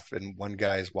in half, and one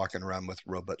guy's walking around with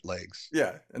robot legs.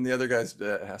 Yeah, and the other guy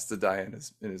has to die in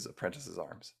his apprentice's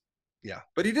arms. Yeah,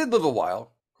 but he did live a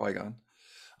while, Qui-Gon.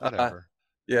 Whatever.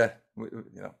 Yeah,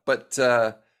 but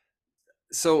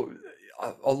so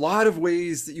a lot of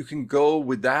ways that you can go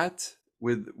with that,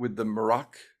 with the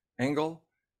Marok angle,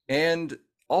 and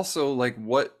also like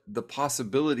what the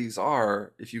possibilities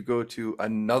are if you go to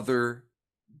another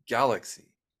galaxy.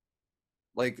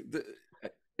 Like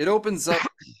it opens up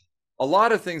a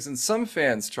lot of things, and some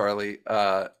fans, Charlie,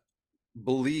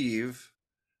 believe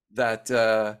that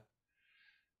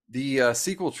the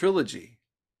sequel trilogy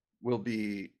will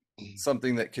be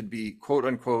something that could be quote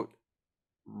unquote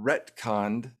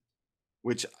retconned,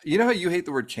 which, you know how you hate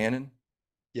the word canon?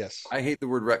 Yes. I hate the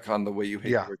word retcon the way you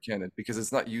hate the word canon, because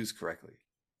it's not used correctly.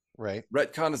 Right.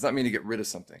 Retcon does not mean to get rid of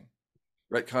something.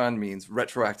 Retcon means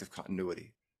retroactive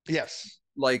continuity. Yes.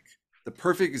 Like the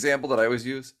perfect example that I always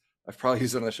use, I've probably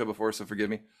used it on the show before, so forgive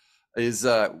me, is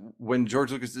when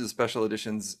George Lucas did the special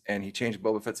editions and he changed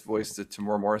Boba Fett's voice to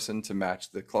Tamora Morrison to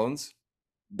match the clones.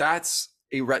 That's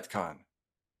a retcon.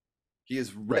 He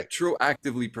is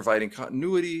retroactively providing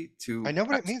continuity to. I know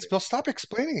what it means, Bill. Stop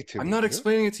explaining it to me. I'm not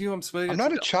explaining it to you. I'm explaining. I'm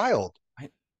not a child.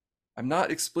 I'm not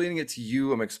explaining it to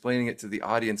you. I'm explaining it to the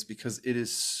audience because it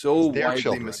is so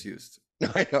widely misused. No,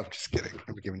 I know. I'm just kidding.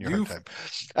 I'm giving you a hard time.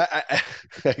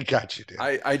 I got you, dude.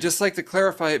 I just like to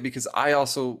clarify it because I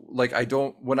also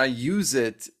when I use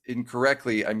it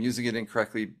incorrectly, I'm using it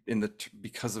incorrectly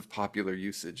because of popular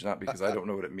usage, not because I don't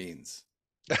know what it means.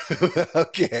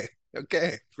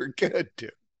 Okay, we're good,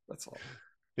 dude. That's all.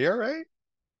 You all right?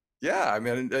 Yeah, I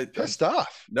mean, pissed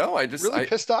off. No, I just really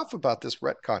pissed off about this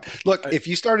retcon. Look, if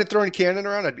you started throwing canon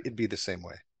around, it'd be the same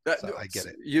way. So I get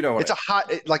it.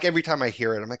 It's like every time I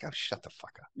hear it, I'm like, oh, shut the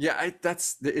fuck up. Yeah, it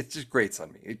just grates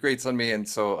on me. It grates on me, and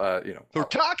so we're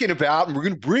talking about, and we're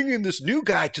going to bring in this new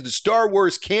guy to the Star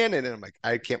Wars canon, and I'm like,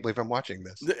 I can't believe I'm watching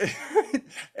this.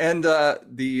 And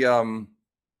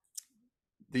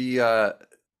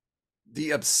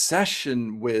the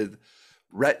obsession with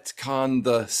retcon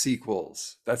the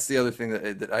sequels. That's the other thing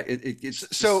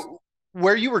it's so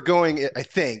where you were going, I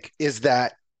think, is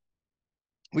that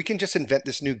we can just invent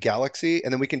this new galaxy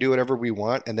and then we can do whatever we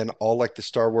want. And then all like the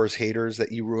Star Wars haters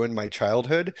that you ruined my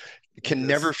childhood can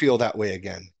never feel that way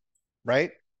again.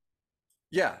 Right?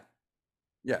 Yeah.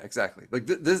 Yeah, exactly. Like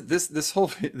this whole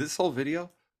video,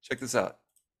 check this out.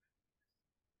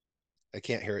 I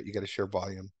can't hear it. You got to share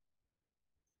volume.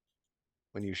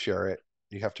 When you share it,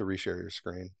 you have to reshare your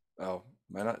screen. Oh,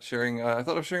 am I not sharing? I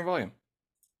thought I was sharing volume.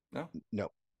 No? No.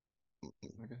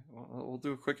 Okay. Well, we'll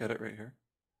do a quick edit right here.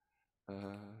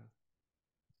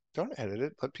 Don't edit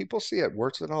it. Let people see it,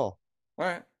 warts and all. All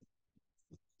right.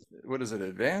 What is it?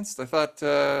 Advanced? I thought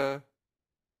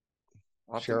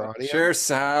Share audio? Share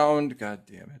sound. God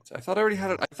damn it. I thought I already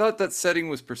had it. I thought that setting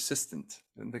was persistent.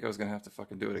 I didn't think I was gonna have to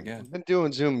fucking do it again. I've been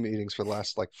doing Zoom meetings for the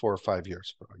last like 4 or 5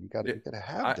 years, bro. You gotta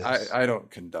have this. I don't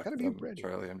conduct gotta be them, ready.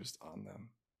 Charlie. I'm just on them.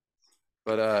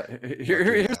 But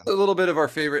here's a little bit of our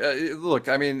favorite. Look,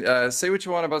 I mean, say what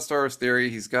you want about Star Wars Theory.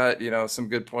 He's got, some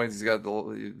good points. He's got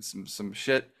some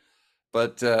shit.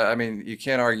 But I mean, you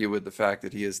can't argue with the fact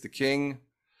that he is the king.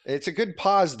 It's a good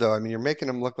pause, though. I mean, you're making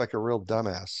him look like a real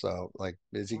dumbass. So, like,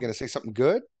 is he going to say something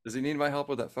good? Does he need my help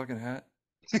with that fucking hat?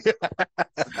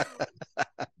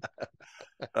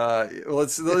 Well,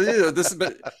 it's this,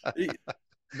 but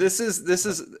this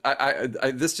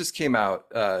just came out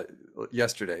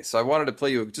yesterday, so I wanted to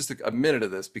play you just a minute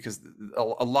of this because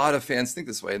a lot of fans think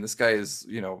this way, and this guy is,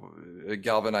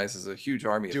 galvanizes a huge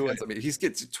army of fans. I mean, he's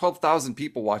gets 12,000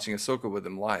 people watching Ahsoka with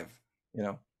him live.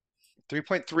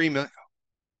 3.3 million.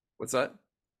 What's that?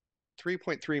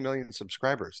 3.3 million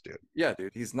subscribers, dude. Yeah,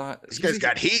 dude. He's not. This guy's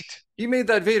got heat. He made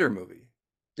that Vader movie.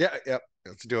 Yeah.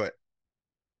 Let's do it.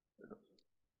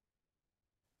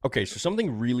 Okay, so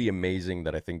something really amazing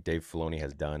that I think Dave Filoni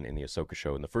has done in the Ahsoka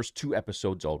show in the first 2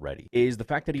 episodes already is the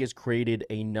fact that he has created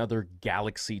another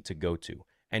galaxy to go to.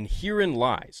 And herein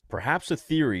lies perhaps a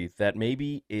theory that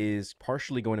maybe is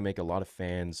partially going to make a lot of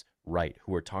fans right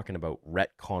who are talking about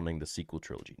retconning the sequel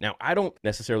trilogy. Now, I don't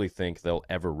necessarily think they'll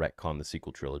ever retcon the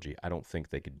sequel trilogy. I don't think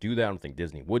they could do that. I don't think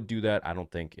Disney would do that. I don't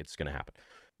think it's going to happen.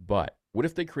 But what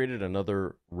if they created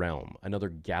another realm, another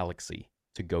galaxy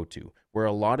to go to, where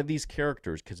a lot of these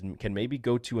characters can maybe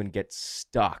go to and get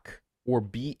stuck or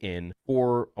be in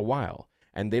for a while,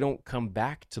 and they don't come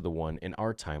back to the one in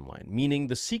our timeline, meaning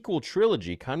the sequel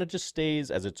trilogy kind of just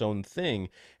stays as its own thing,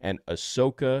 and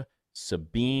Ahsoka,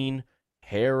 Sabine,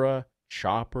 Hera,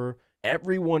 Chopper,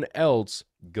 everyone else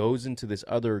goes into this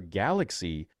other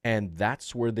galaxy, and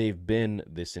that's where they've been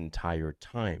this entire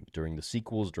time, during the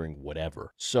sequels, during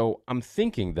whatever. So I'm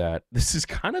thinking that this is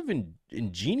kind of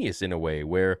ingenious in a way,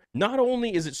 where not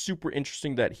only is it super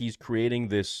interesting that he's creating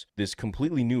this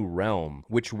completely new realm,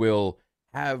 which will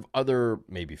have other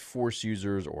maybe Force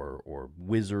users or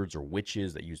wizards or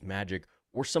witches that use magic,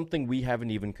 or something we haven't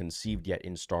even conceived yet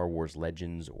in Star Wars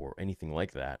Legends or anything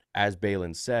like that. As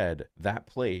Balin said, that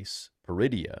place,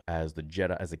 Peridia, as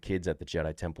the kids at the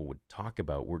Jedi Temple would talk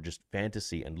about, were just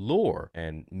fantasy and lore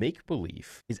and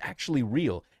make-believe, is actually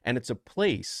real. And it's a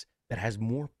place that has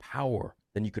more power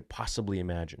than you could possibly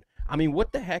imagine. I mean,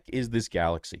 what the heck is this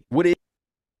galaxy? What is...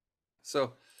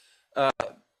 So,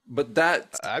 but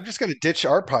that... I'm just going to ditch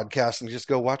our podcast and just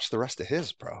go watch the rest of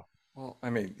his, bro. Well, I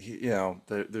mean,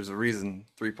 there's a reason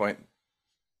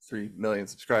 3.3 million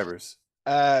subscribers.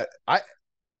 I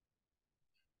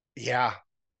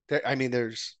mean,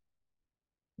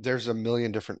 there's a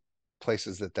million different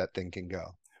places that thing can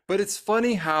go. But it's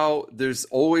funny how there's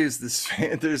always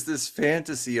there's this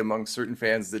fantasy among certain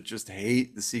fans that just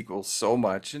hate the sequels so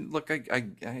much. And look, I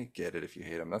get it if you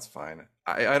hate them, that's fine.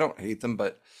 I don't hate them,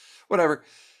 but whatever.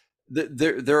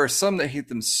 There are some that hate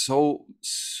them so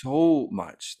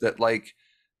much that, like,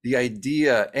 the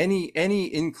idea, any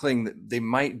inkling that they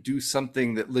might do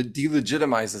something that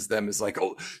delegitimizes them is like,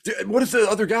 oh, what if the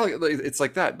other galaxy? It's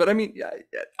like that. But I mean,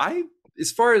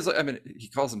 as far as, I mean, he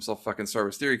calls himself fucking Star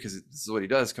Wars Theory because this is what he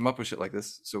does, come up with shit like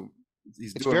this. So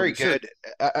it's very good.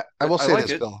 I will say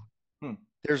this, Bill.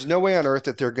 There's no way on earth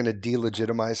that they're going to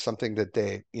delegitimize something that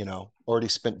they, already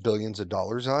spent billions of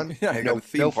dollars on. Yeah, no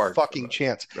fucking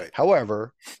chance. Right.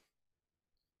 However,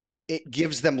 it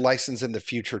gives them license in the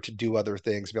future to do other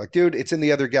things. Be like, dude, it's in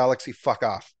the other galaxy. Fuck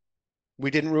off. We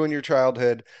didn't ruin your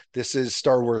childhood. This is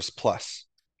Star Wars Plus.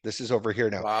 This is over here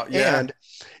now. Wow, yeah. And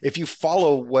if you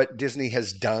follow what Disney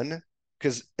has done,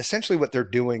 because essentially what they're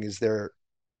doing is they're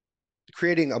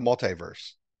creating a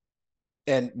multiverse.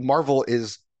 And Marvel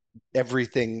is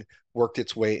everything worked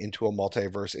its way into a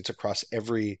multiverse. It's across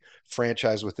every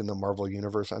franchise within the Marvel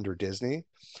universe under Disney.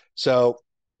 So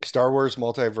Star Wars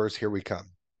multiverse, here we come.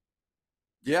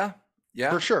 Yeah.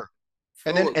 For sure.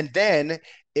 And then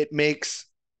it makes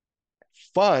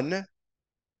fun,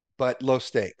 but low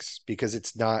stakes because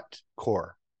it's not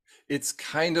core. it's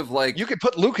kind of like you could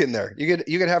put Luke in there. You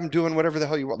could have him doing whatever the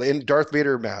hell you want in Darth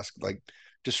Vader mask, like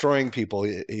destroying people.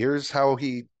 Here's how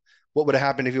what would have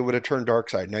happened if he would have turned dark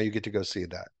side. Now you get to go see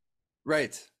that.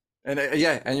 right. And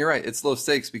yeah, and you're right. It's low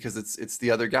stakes because it's the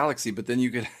other galaxy. But then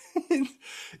you could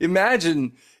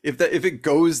imagine if it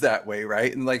goes that way,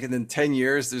 right? And like, and in 10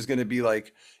 years, there's going to be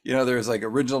like, there's like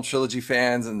original trilogy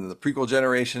fans and the prequel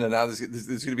generation, and now there's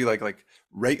going to be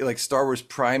like Star Wars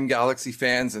Prime Galaxy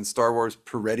fans and Star Wars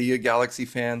Peredia Galaxy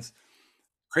fans.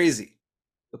 Crazy,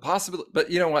 the possibility.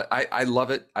 But you know what? I love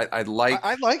it. I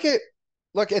like it.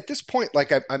 Look, at this point,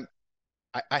 like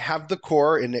I have the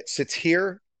core and it sits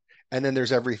here, and then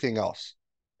there's everything else.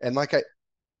 And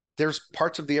there's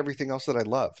parts of the everything else that I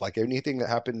love, like anything that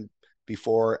happened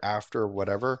before, after,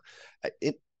 whatever.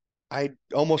 I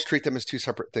almost treat them as two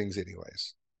separate things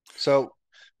anyways. So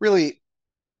really,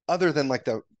 other than like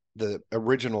the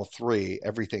original three,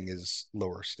 everything is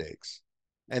lower stakes.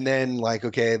 And then like,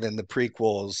 okay, then the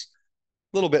prequels,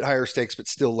 a little bit higher stakes, but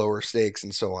still lower stakes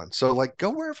and so on. So like, go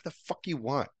wherever the fuck you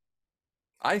want.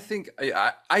 I think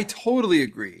I totally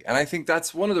agree. And I think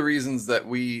that's one of the reasons that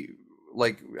we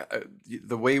like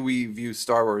the way we view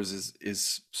Star Wars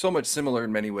is so much similar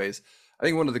in many ways. I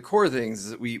think one of the core things is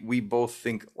that we both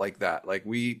think like that. Like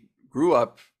we grew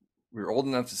up, we were old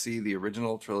enough to see the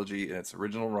original trilogy in its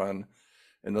original run,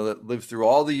 and lived through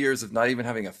all the years of not even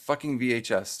having a fucking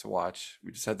VHS to watch.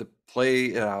 We just had to play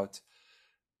it out.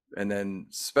 And then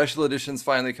special editions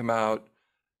finally come out,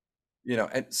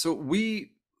 and so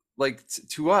we like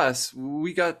to us,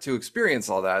 we got to experience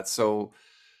all that. So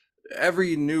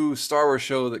every new Star Wars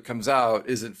show that comes out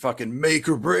isn't fucking make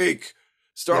or break.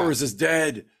 Star Wars is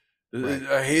dead. Right.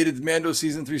 I hated Mando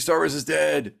season 3. Star Wars is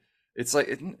dead. It's like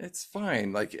it's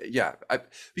fine. Like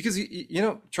because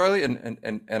Charlie and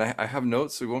I have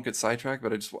notes, so we won't get sidetracked.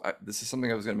 But this is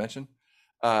something I was going to mention.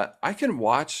 I can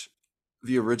watch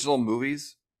the original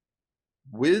movies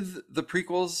with the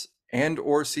prequels and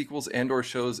or sequels and or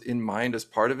shows in mind as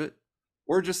part of it,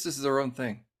 or just as their own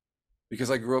thing, because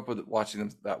I grew up with watching them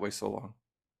that way so long.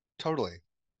 Totally.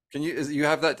 Can you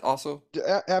have that also?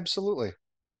 Absolutely.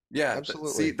 Yeah,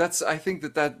 absolutely. See, I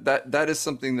think that is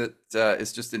something that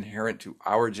is just inherent to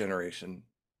our generation.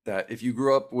 That if you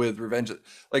grew up with Revenge of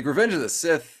the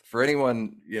Sith, for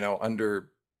anyone under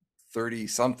 30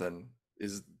 something,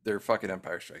 is their fucking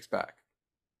Empire Strikes Back,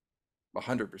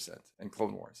 100%, and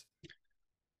Clone Wars.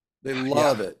 They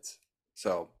love it.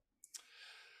 So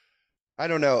I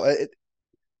don't know.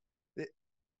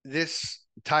 This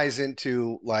ties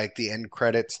into like the end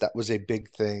credits. That was a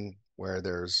big thing where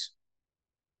there's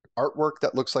artwork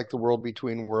that looks like the world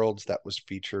between worlds that was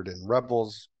featured in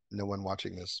Rebels. No one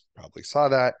watching this probably saw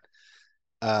that.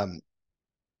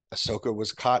 Ahsoka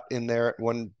was caught in there at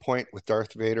one point with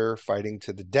Darth Vader fighting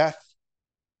to the death.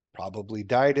 Probably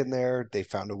died in there. They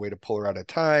found a way to pull her out of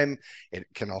time. It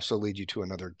can also lead you to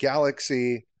another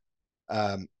galaxy.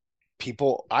 I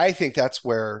think that's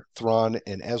where Thrawn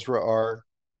and Ezra are,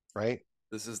 right?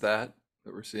 This is that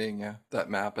we're seeing, yeah. That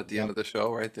map at the end of the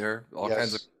show right there. All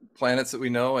kinds of planets that we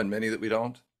know and many that we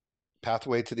don't.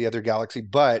 Pathway to the other galaxy,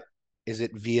 but is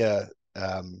it via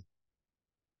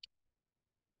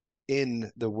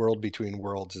in the world between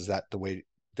worlds? Is that the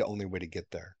only way to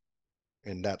get there?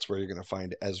 And that's where you're going to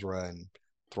find Ezra and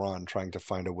Thrawn trying to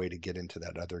find a way to get into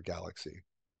that other galaxy.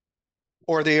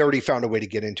 Or they already found a way to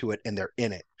get into it and they're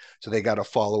in it. So they got to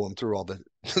follow them through all the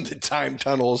time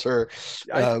tunnels or,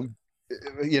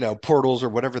 portals or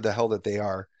whatever the hell that they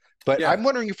are. But I'm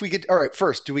wondering if we all right,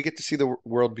 first, do we get to see the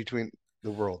world between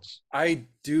the worlds? I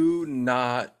do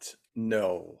not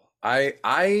know. I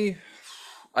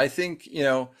think,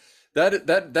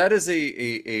 that is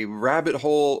a rabbit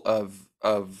hole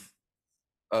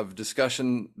of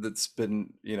discussion that's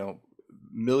been,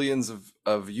 millions of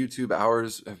YouTube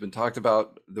hours have been talked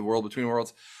about the world between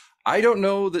worlds. I don't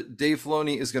know that Dave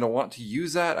Filoni is going to want to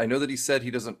use that. I know that he said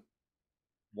he doesn't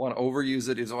want to overuse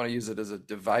it. He doesn't want to use it as a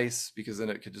device because then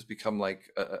it could just become like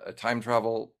a time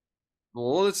travel.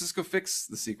 Well, let's just go fix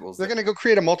the sequels. They're going to go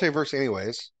create a multiverse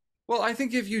anyways. Well, I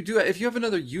think if you have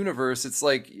another universe, it's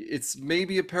like, it's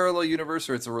maybe a parallel universe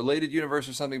or it's a related universe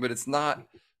or something, but it's not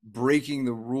breaking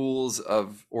the rules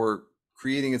or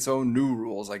creating its own new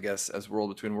rules, I guess, as World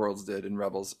Between Worlds did in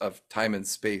Rebels, of time and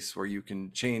space where you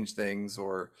can change things,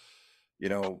 or,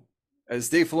 as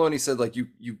Dave Filoni said, like you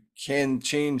can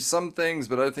change some things,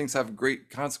 but other things have great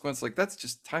consequence. Like that's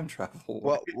just time travel.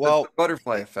 Well,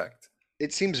 butterfly effect.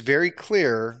 It seems very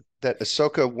clear that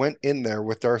Ahsoka went in there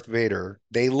with Darth Vader.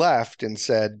 They left and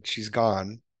said she's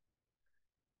gone.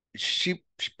 She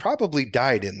probably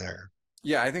died in there.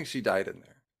 Yeah, I think she died in there.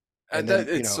 And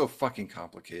it's so fucking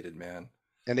complicated, man.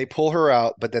 And they pull her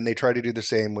out, but then they try to do the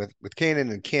same with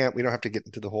Kanan and can't. We don't have to get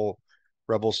into the whole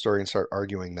Rebel story and start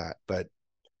arguing that, but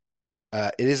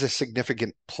it is a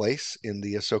significant place in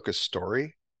the Ahsoka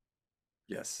story.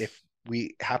 Yes. If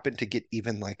we happen to get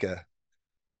even like a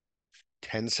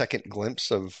 10-second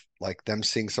glimpse of like them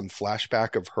seeing some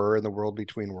flashback of her in the world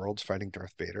between worlds fighting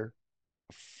Darth Vader,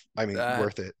 I mean, That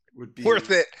worth it. would be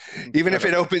Worth it. Even if it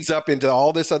incredible. opens up into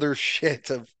all this other shit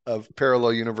of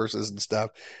parallel universes and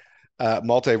stuff,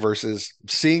 multiverses,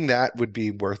 seeing that would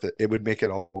be worth it. It would make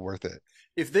it all worth it.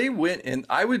 If they went in,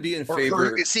 I would be in Or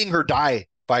favor. seeing her die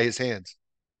by his hands.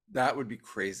 That would be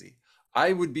crazy.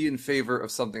 I would be in favor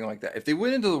of something like that. If they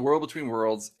went into the world between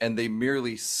worlds and they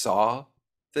merely saw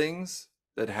things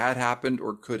that had happened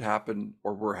or could happen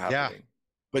or were happening,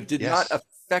 but did not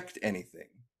affect anything,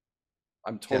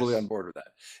 I'm totally on board with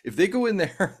that. If they go in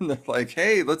there and they're like,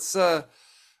 "Hey, let's make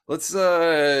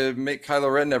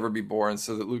Kylo Ren never be born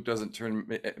so that Luke doesn't turn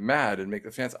mad and make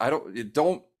the fans,"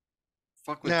 don't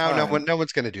fuck with time. No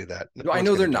one's going to do that. No, I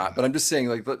know they're not, but I'm just saying,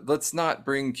 like, let's not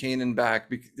bring Kanan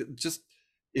back. Just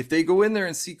if they go in there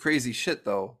and see crazy shit,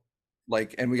 though,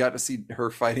 like, and we got to see her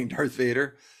fighting Darth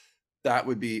Vader, that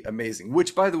would be amazing.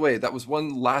 Which, by the way, that was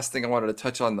one last thing I wanted to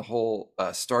touch on, the whole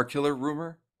Star Killer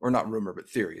rumor, or not rumor, but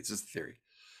theory. It's just a theory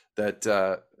that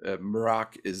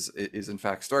Marak is in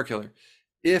fact Star Killer.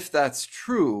 If that's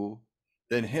true,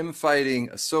 then him fighting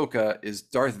Ahsoka is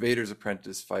Darth Vader's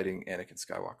apprentice fighting Anakin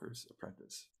Skywalker's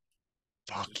apprentice.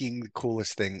 Fucking the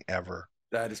coolest thing ever.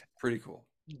 That is pretty cool.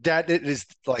 That it is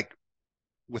like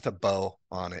with a bow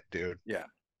on it, dude. Yeah.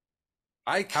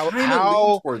 I kind of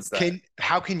lean towards that.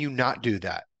 How can you not do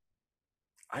that?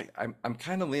 I'm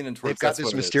kind of leaning towards. They've got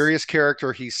this mysterious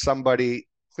character. He's somebody.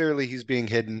 Clearly, he's being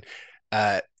hidden.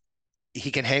 He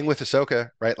can hang with Ahsoka,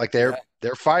 right? Like they're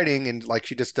fighting, and like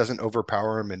she just doesn't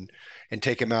overpower him and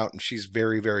take him out, and she's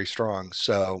very, very strong.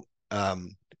 So,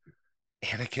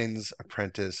 Anakin's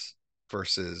apprentice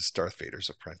versus Darth Vader's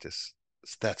apprentice.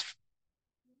 That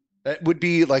would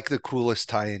be like the coolest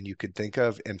tie-in you could think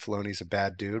of. And Filoni's a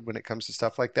bad dude when it comes to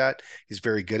stuff like that. He's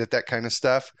very good at that kind of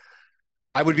stuff.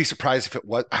 I would be surprised if it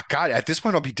was. Oh, God, at this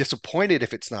point, I'll be disappointed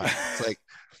if it's not. It's like,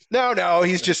 no,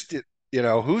 he's just,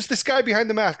 who's this guy behind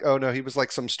the mask? Oh no, he was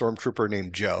like some stormtrooper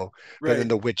named Joe. Right. But then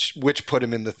the witch put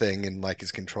him in the thing and like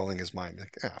is controlling his mind.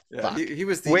 Like, fuck. He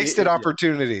was the wasted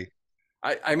opportunity.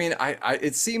 I mean,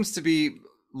 it seems to be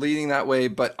leading that way,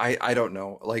 but I don't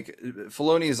know. Like,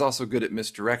 Filoni is also good at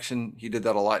misdirection. He did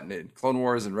that a lot in Clone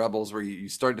Wars and Rebels, where you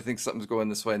start to think something's going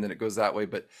this way and then it goes that way.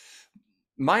 But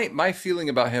my feeling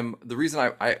about him, the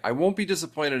reason I won't be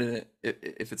disappointed in it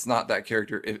if it's not that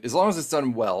character, as long as it's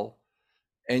done well.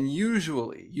 And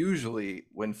usually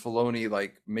when Filoni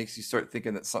like makes you start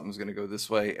thinking that something's going to go this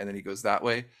way and then he goes that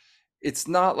way, it's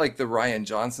not like the Rian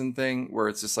Johnson thing where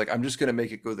it's just like, I'm just going to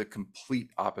make it go the complete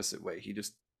opposite way. He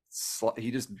just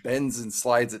bends and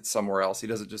slides it somewhere else. He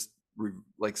doesn't just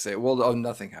like say, well,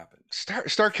 nothing happened.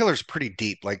 Star Killer's pretty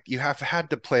deep. Like you have had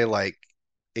to play like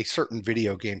a certain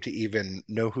video game to even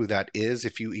know who that is,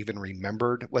 if you even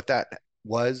remembered what that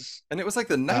was. And it was like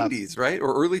the 90s, right?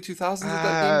 Or early 2000s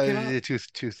that game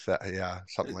came out? Yeah,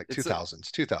 something like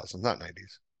 2000s, not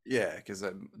 90s. Yeah, because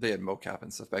they had mocap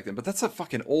and stuff back then. But that's a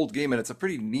fucking old game, and it's a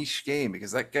pretty niche game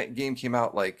because that game came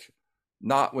out like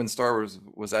not when Star Wars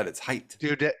was at its height.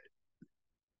 Dude,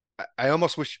 I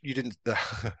almost wish you didn't.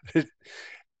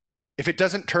 If it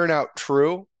doesn't turn out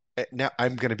true, now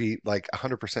I'm going to be like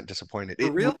 100% disappointed.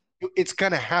 For real? It's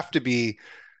going to have to be.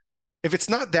 If it's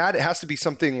not that, it has to be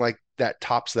something like that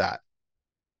tops that.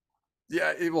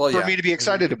 Yeah, for me to be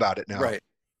excited about it now. Right.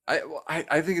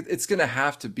 I think it's going to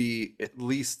have to be at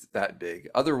least that big.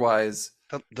 Otherwise,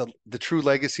 the true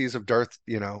legacies of Darth,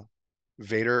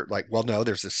 Vader, like, well, no,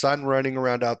 there's a son running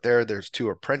around out there. There's two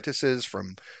apprentices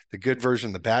from the good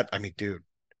version, the bad. I mean, dude,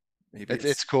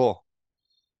 it's cool.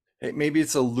 Maybe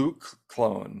it's a Luke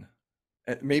clone.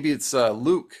 Maybe it's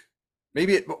Luke.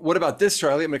 What about this,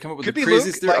 Charlie? I'm going to come up with the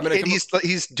craziest theory. Like,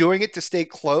 he's doing it to stay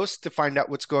close to find out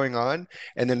what's going on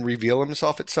and then reveal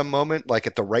himself at some moment, like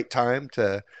at the right time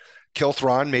to kill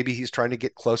Thrawn. Maybe he's trying to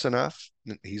get close enough.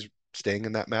 He's staying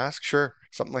in that mask. Sure.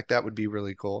 Something like that would be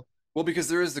really cool. Well, because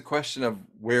there is the question of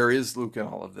where is Luke in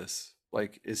all of this?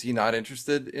 Like, is he not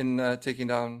interested in taking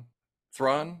down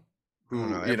Thrawn?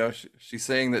 Who, she's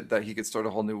saying that he could start a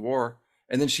whole new war.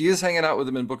 And then she is hanging out with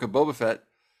him in Book of Boba Fett,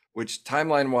 which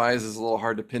timeline-wise is a little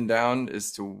hard to pin down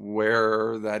as to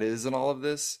where that is in all of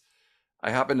this.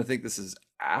 I happen to think this is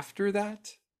after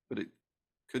that, but it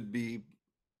could be.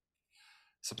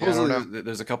 Supposedly,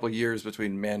 there's a couple of years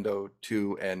between Mando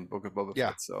 2 and Book of Boba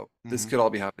Fett, so this could all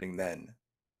be happening then.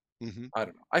 Mm-hmm. I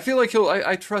don't know. I feel like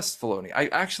I trust Filoni. I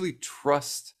actually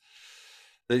trust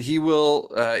that he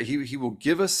will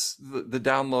give us the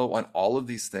down low on all of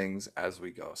these things as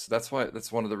we go. So that's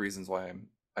one of the reasons why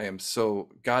I am so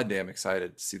goddamn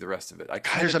excited to see the rest of it. I God,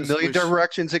 kind there's of a just million wish.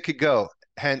 directions it could go.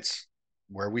 Hence,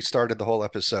 where we started the whole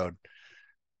episode.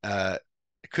 It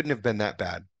couldn't have been that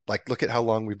bad. Like, look at how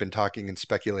long we've been talking and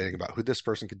speculating about who this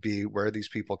person could be, where are these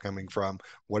people coming from,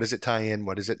 what does it tie in,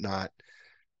 what does it not.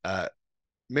 Uh,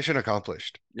 mission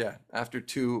accomplished. Yeah, after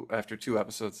two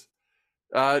episodes.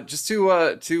 Just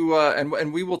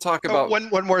and we will talk Oh, about.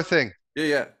 one more thing.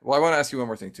 Yeah. Well, I want to ask you one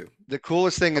more thing too. The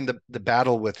coolest thing in the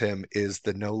battle with him is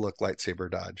the no look lightsaber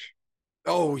dodge.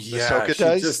 Oh yeah, Ahsoka she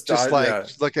does, just just died. like Yeah,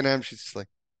 she's looking at him, she's just like,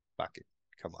 "Fuck it,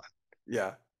 come on."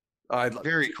 yeah. I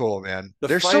Very cool, man. the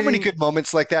There's so many fighting. good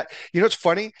moments like that. You know, it's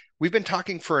funny. We've been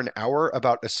talking for an hour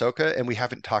about Ahsoka, and we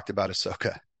haven't talked about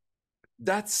Ahsoka.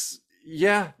 That's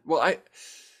yeah. Well,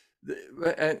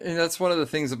 and that's one of the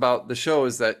things about the show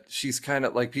is that she's kind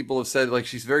of like people have said like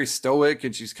she's very stoic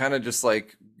and she's kind of just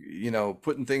like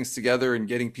putting things together and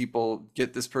getting people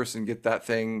get this person get that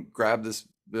thing grab this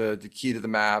the key to the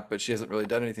map, but she hasn't really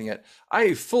done anything yet. I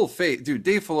have full faith, dude.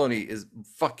 Dave Filoni is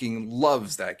fucking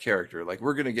loves that character. Like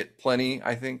we're gonna get plenty.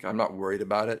 I think I'm not worried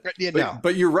about it. Yeah, but, no.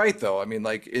 but you're right though. I mean,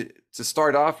 like to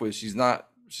start off with, she's not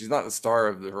the star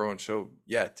of her own show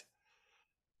yet.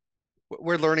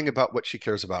 We're learning about what she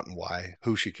cares about and why,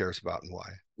 who she cares about and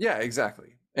why. Yeah,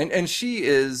 exactly. And she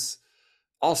is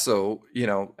also,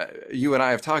 you and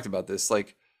I have talked about this.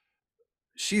 Like,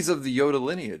 she's of the Yoda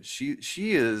lineage.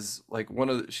 She is like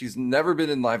she's never been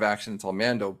in live action until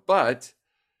Mando, but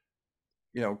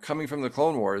coming from the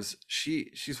Clone Wars,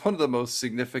 she's one of the most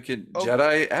significant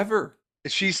Jedi ever.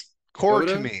 She's core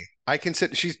Yoda? to me. I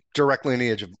consider she's direct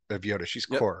lineage of Yoda. She's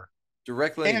core.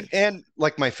 Direct lineage. And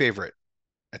like my favorite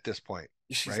at this point.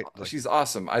 She's Like, she's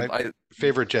awesome. I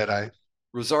favorite Jedi.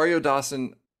 Rosario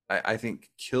Dawson, I think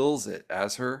kills it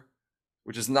as her,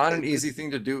 which is not an easy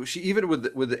thing to do. She even with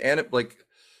the like,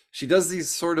 she does these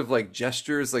sort of like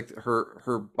gestures, like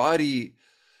her body,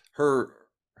 her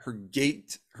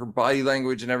gait, her body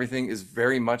language, and everything is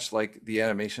very much like the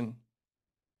animation.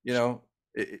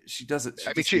 She does it.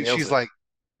 I mean, she's like,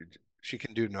 she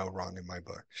can do no wrong in my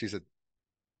book. She's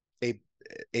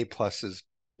A plus is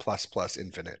plus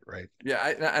infinite, right? Yeah,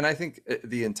 and I think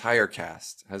the entire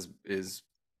cast is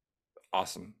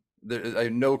awesome. I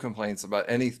have no complaints about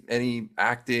any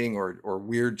acting or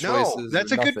weird choices. No,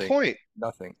 that's a good point.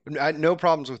 Nothing. No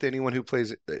problems with anyone who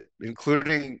plays it,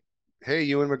 including, hey,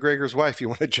 Ewan McGregor's wife. You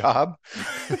want a job?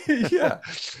 Yeah.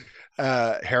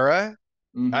 Hera.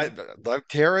 Mm-hmm. I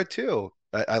loved Hera too.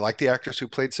 I like the actress who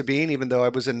played Sabine, even though I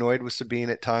was annoyed with Sabine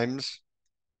at times.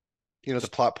 The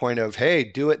plot point of, hey,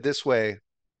 do it this way.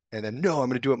 And then, no, I'm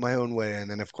going to do it my own way.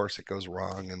 And then, of course, it goes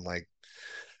wrong. And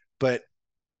but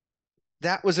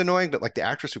that was annoying. But like the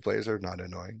actress who plays her, not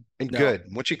annoying and good.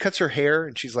 When she cuts her hair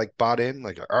and she's like bought in,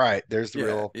 like, all right, there's the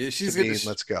real Sabine.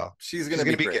 Let's go. She's going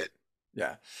to be great. Good.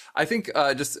 Yeah. I think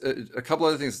just a couple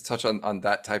other things to touch on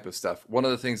that type of stuff. One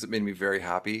of the things that made me very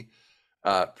happy,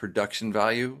 production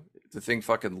value. The thing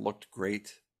fucking looked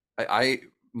great.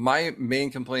 My main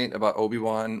complaint about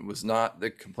Obi-Wan was not the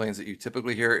complaints that you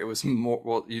typically hear. It was more,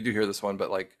 well, you do hear this one, but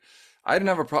like, I didn't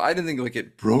have a problem. I didn't think like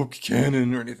it broke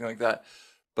canon or anything like that.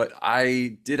 But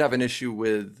I did have an issue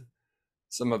with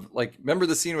some of like, remember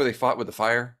the scene where they fought with the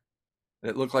fire? And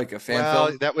it looked like a fan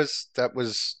film. That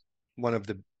was one of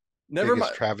the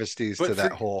biggest travesties to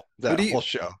that whole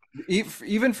show.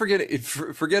 Even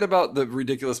forget about the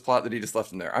ridiculous plot that he just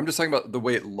left in there. I'm just talking about the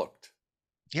way it looked.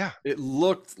 Yeah, it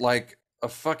looked like a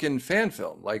fucking fan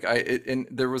film. Like and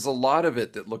there was a lot of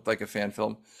it that looked like a fan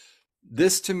film.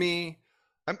 This to me,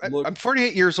 I'm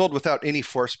 48 years old without any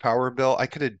force power, Bill. I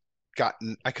could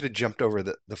have jumped over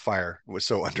the fire. It was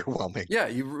so underwhelming. Yeah,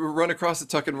 you run across the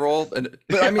tuck and roll,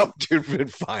 but I mean, dude, been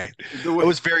fine. It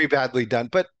was very badly done,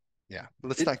 but yeah,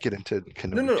 let's not get into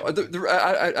Kenobi. No.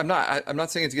 I'm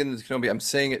not saying it to get into Kenobi. I'm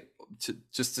saying it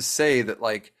just to say that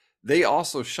like they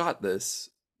also shot this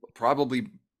probably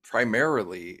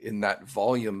primarily in that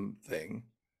volume thing,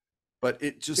 but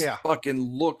it just fucking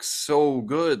looks so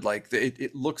good. Like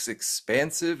it looks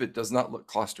expansive. It does not look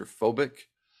claustrophobic.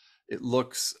 It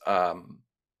looks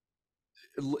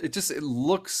it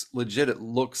looks legit. It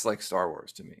looks like Star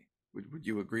Wars to me. Would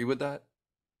you agree with that?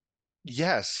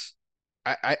 Yes.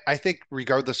 I think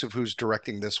regardless of who's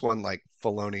directing this one, like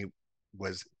Filoni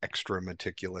was extra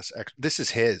meticulous. This is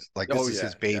his, like this is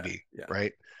his baby,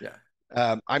 right?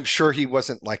 Yeah. I'm sure he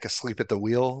wasn't like asleep at the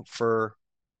wheel for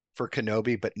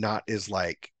Kenobi, but not as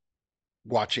like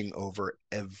watching over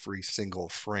every single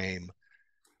frame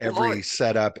every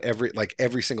setup,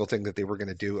 every single thing that they were going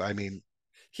to do. I mean,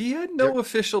 he had no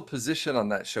official position on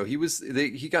that show.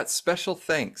 He got special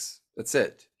thanks. That's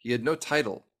it. He had no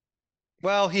title.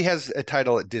 Well, he has a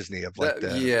title at Disney of like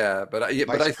but I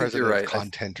think you're right. Of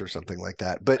content or something like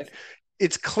that. But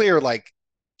it's clear, like,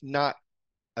 not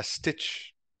a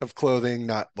stitch of clothing,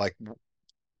 not like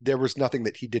there was nothing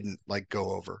that he didn't like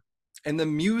go over. And the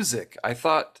music, I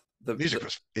thought the music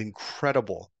was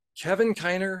incredible. Kevin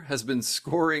Kiner has been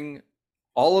scoring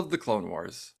all of the Clone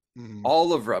Wars,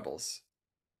 all of Rebels.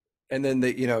 And then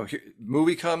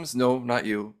movie comes, no, not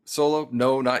you. Solo,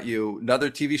 no, not you. Another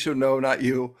TV show, no, not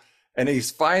you. And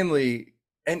he's finally,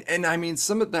 and I mean,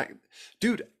 some of that,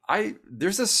 dude,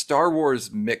 there's a Star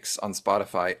Wars mix on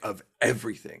Spotify of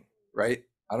everything, right?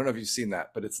 I don't know if you've seen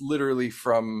that, but it's literally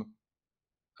from,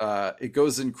 it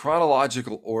goes in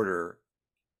chronological order.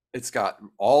 It's got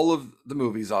all of the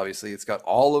movies, obviously. It's got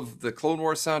all of the Clone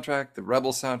Wars soundtrack, the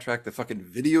Rebel soundtrack, the fucking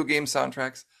video game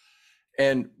soundtracks.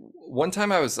 And one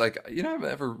time I was like, I've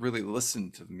never really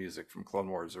listened to the music from Clone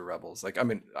Wars or Rebels. Like, I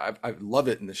mean, I love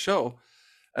it in the show.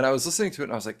 And I was listening to it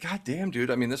and I was like, God damn, dude.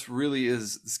 I mean, this guy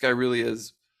really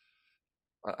is,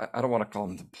 I don't want to call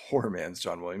him the poor man's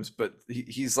John Williams, but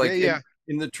he's like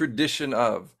in the tradition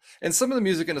of, and some of the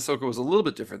music in Ahsoka was a little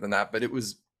bit different than that, but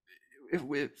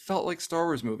it felt like Star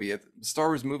Wars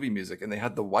movie music. And they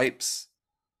had the wipes,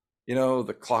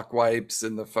 the clock wipes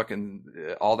and the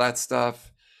fucking, all that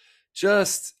stuff.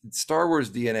 Just Star Wars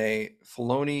DNA.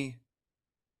 Filoni,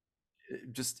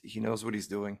 he knows what he's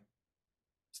doing.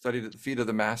 Studied at the feet of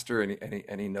the master,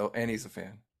 and he's a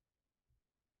fan.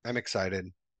 I'm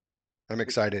excited.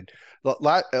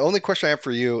 The only question I have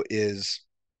for you is,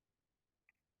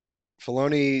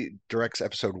 Filoni directs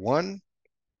episode 1,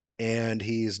 and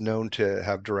he's known to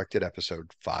have directed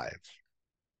episode 5.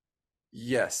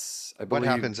 Yes, I believe. What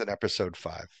happens in episode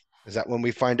 5? Is that when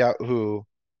we find out who?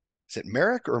 Is it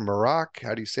Merrick or Marok?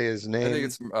 How do you say his name? I think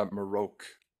it's Marok.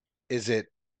 Is it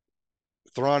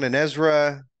Thrawn and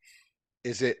Ezra?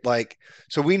 Is it like,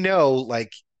 so we know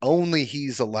like only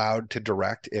he's allowed to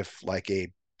direct if like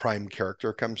a prime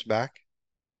character comes back?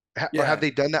 Or have they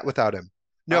done that without him?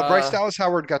 No, Bryce Dallas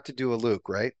Howard got to do a Luke,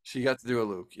 right? She got to do a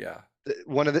Luke, yeah.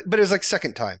 But it was like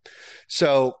second time.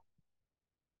 So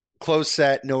closed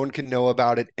set, no one can know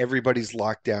about it. Everybody's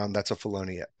locked down. That's a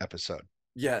Filoni episode.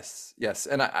 Yes.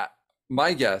 And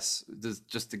my guess,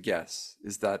 just a guess,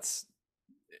 is that's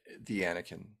the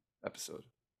Anakin episode.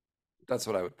 That's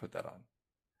what I would put that on.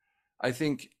 I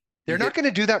think they're not going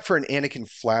to do that for an Anakin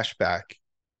flashback,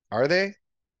 are they?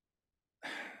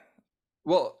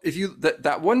 Well, if you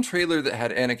that one trailer that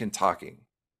had Anakin talking,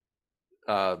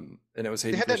 and it was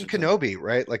they had that in Kenobi,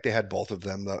 right? Like they had both of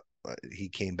them. He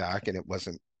came back, and it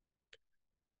wasn't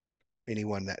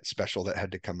anyone that special that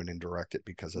had to come in and direct it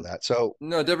because of that. So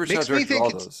no, Deborah Chow directed all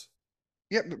those.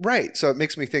 Yeah, right. So it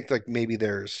makes me think like maybe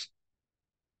there's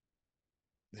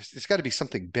got to be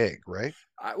something big, right?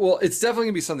 Well, it's definitely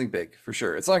gonna be something big for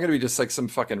sure. It's not gonna be just like some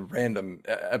fucking random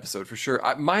episode for sure.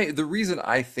 The reason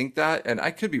I think that, and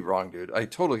I could be wrong, dude. I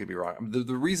totally could be wrong.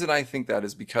 The reason I think that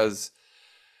is because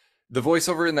the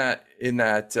voiceover in that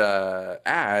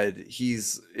ad,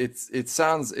 it's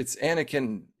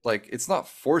Anakin, like it's not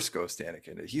Force Ghost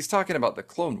Anakin. He's talking about the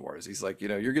Clone Wars. He's like,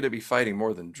 you're going to be fighting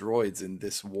more than droids in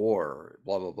this war,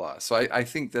 blah blah blah. So I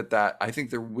think I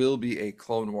think there will be a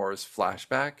Clone Wars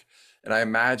flashback, and I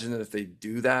imagine that if they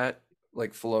do that,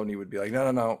 like Filoni would be like,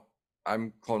 no,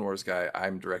 I'm Clone Wars guy.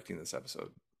 I'm directing this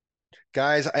episode.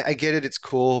 Guys, I get it. It's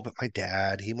cool, but my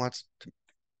dad,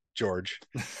 George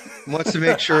wants to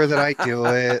make sure that I do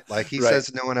it. Like he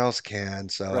says no one else can.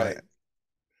 So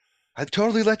I've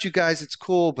totally let you guys. It's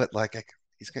cool, but like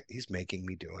he's making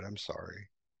me do it. I'm sorry.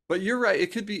 But you're right.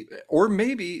 It could be, or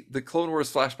maybe the Clone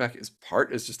Wars flashback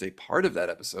is just a part of that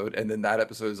episode, and then that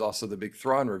episode is also the big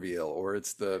Thrawn reveal, or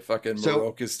it's the fucking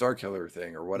Marocus Starkiller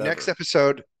thing, or whatever. Next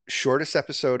episode, shortest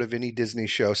episode of any Disney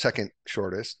show, second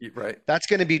shortest. Right. That's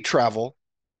going to be travel,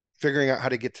 figuring out how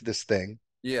to get to this thing.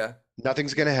 Yeah.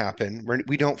 Nothing's going to happen.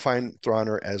 We don't find Thrawn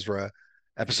or Ezra.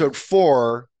 Episode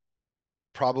 4,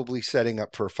 probably setting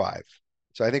up for 5.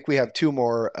 So I think we have 2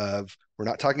 more of, we're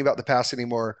not talking about the past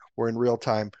anymore. We're in real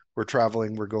time. We're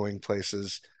traveling. We're going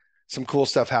places. Some cool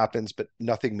stuff happens, but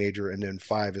nothing major. And then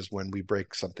 5 is when we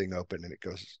break something open and it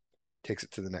takes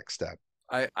it to the next step.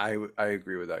 I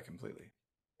agree with that completely.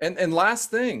 And last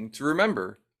thing to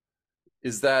remember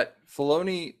is that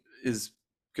Filoni is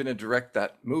going to direct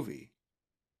that movie.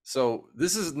 So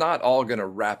this is not all going to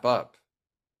wrap up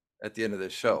at the end of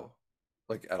this show,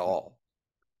 like at all.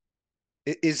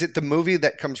 Is it the movie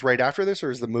that comes right after this, or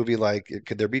is the movie like,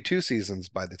 could there be 2 seasons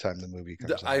by the time the movie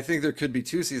comes I out? think there could be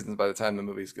 2 seasons by the time the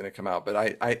movie's going to come out, but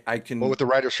I Well, can, with the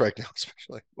writer's strike now,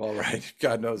 especially. well, right,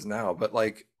 God knows now, but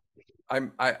like,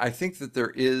 I think that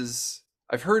there is,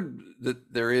 I've heard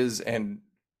that there is and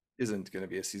isn't going to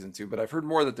be a season 2, but I've heard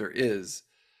more that there is.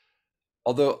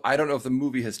 Although I don't know if the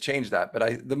movie has changed that,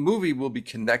 but the movie will be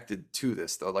connected to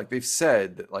this though. Like they've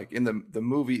said that like in the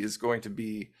movie is going to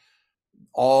be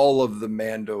all of the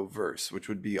Mando verse, which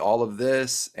would be all of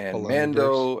this and Filoni-verse.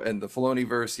 Mando and the Filoni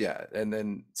verse, yeah. And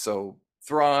then so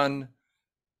Thrawn,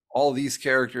 all these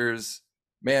characters,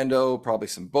 Mando, probably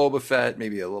some Boba Fett,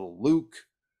 maybe a little Luke.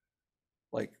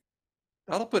 Like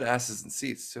that'll put asses in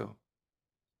seats too.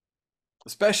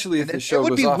 Especially And if the then it show would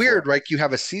goes be off weird, well. right? You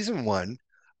have a season 1,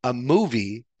 a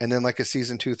movie, and then like a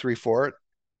season 2, 3, 4.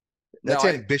 Now That's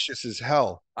ambitious as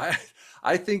hell. I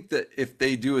I think that if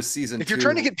they do a season If you're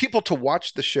trying to 2, get people to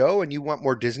watch the show and you want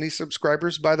more Disney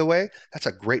subscribers, by the way, that's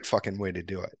a great fucking way to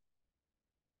do it.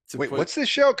 to Wait, put what's this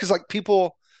show? Because like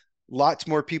people, lots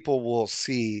more people will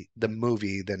see the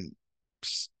movie than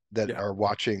that yeah, are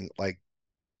watching, like,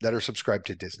 that are subscribed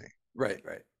to Disney. right.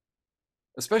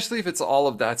 Especially if it's all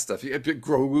of that stuff.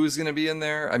 Grogu's going to be in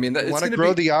there. I mean, You it's want to going to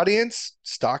grow be, the audience?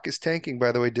 Stock is tanking,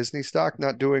 by the way. Disney stock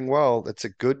not doing well. That's a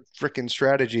good freaking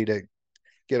strategy to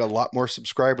get a lot more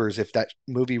subscribers if that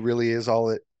movie really is all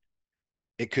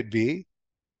it could be.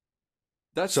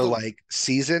 that's So the, like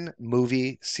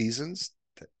movie seasons,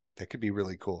 that could be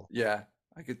really cool. yeah,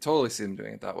 I could totally see them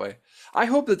doing it that way. I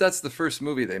hope that that's the first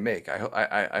movie they make. I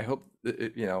hope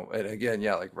that you know, and again,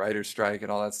 yeah, like writer's strike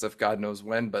and all that stuff, God knows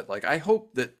when, but like, I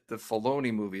hope that the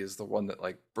Filoni movie is the one that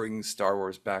like brings Star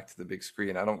Wars back to the big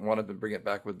screen. I don't want them to bring it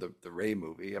back with the Rey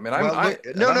movie. I mean, Well, look,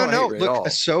 and I don't hate no. Rey at Look, all.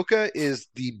 Ahsoka is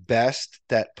the best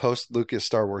that post Lucas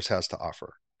Star Wars has to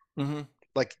offer. Hmm.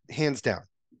 Like hands down,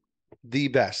 the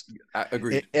best.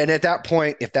 Agreed. And at that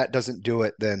point, if that doesn't do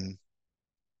it, then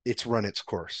it's run its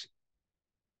course,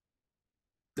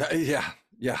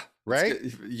 Yeah. right?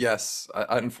 Yes.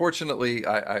 Unfortunately,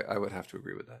 I would have to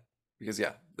agree with that because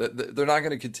yeah, they're not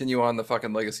going to continue on the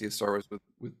fucking legacy of Star Wars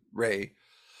with Rey.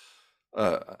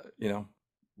 You know,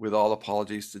 with all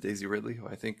apologies to Daisy Ridley, who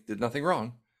I think did nothing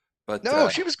wrong, but No,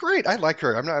 she was great. I like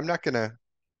her. I'm not gonna.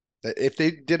 If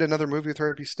they did another movie with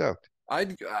her, I'd be stoked.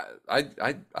 I'd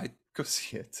go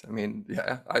see it. I mean,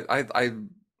 yeah,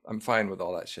 I'm fine with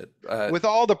all that shit. With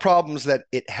all the problems that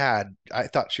it had, I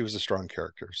thought she was a strong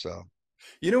character. So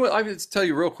You know what? I would tell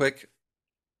you real quick.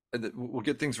 We'll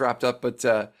get things wrapped up, but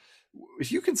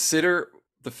if you consider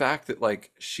the fact that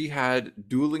like she had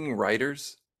dueling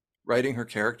writers writing her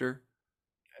character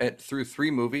and through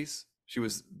 3 movies, she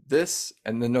was this,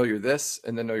 and then no, you're this,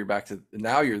 and then no, you're back to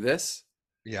now you're this.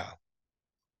 yeah,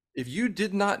 If you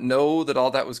did not know that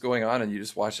all that was going on and you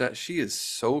just watch that, she is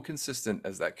so consistent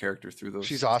as that character through those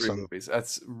she's 3 awesome. movies.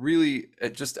 That's really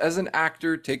just as an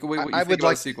actor, take away what you I think would about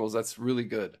like. the sequels. That's really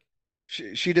good.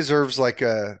 She deserves like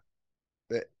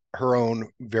her own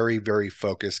very, very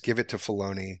focused. Give it to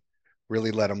Filoni.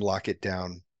 Really let him lock it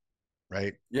down.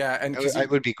 Right. Yeah, and because I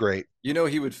would be great. you know,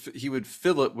 he would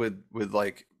fill it with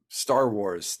like Star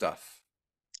Wars stuff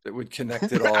that would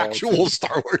connect it all Actual to,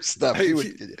 Star Wars stuff. He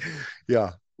would,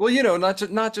 yeah. well, you know, not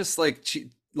just like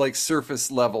like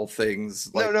surface level things,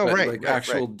 like No, but right, like right,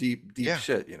 actual right. deep Yeah,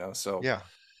 shit, you know. So yeah.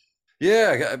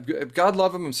 yeah, God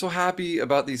love him. I'm so happy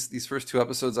about these first 2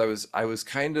 episodes. I was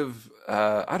kind of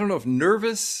I don't know if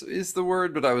nervous is the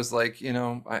word, but I was like, you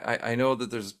know, I know that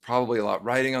there's probably a lot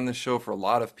riding on this show for a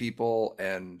lot of people,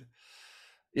 and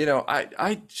you know,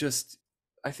 I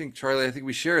think Charlie, I think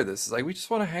we share this. Is like we just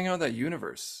want to hang out in that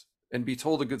universe and be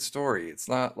told a good story. It's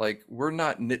not like we're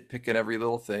not nitpicking every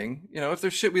little thing. You know, if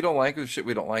there's shit we don't like, there's shit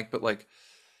we don't like, but like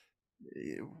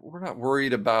we're not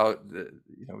worried about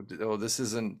you know, oh, this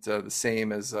isn't the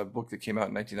same as a book that came out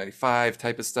in 1995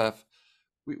 type of stuff.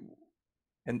 We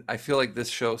and I feel like this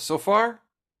show so far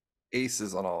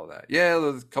aces on all of that. Yeah,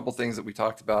 there's a couple things that we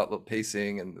talked about, little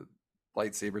pacing and the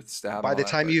lightsaber stab By and all the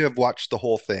that, time but you have watched the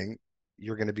whole thing,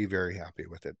 you're going to be very happy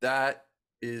with it. that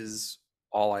is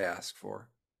all I ask for.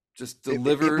 Just It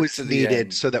deliver was to the needed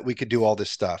end. so that we could do all this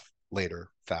stuff later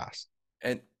fast.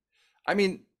 And I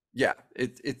mean, yeah,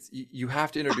 it's you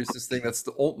have to introduce this thing. That's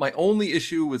my only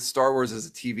issue with Star Wars as a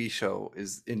TV show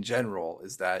is in general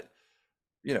is that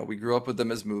you know we grew up with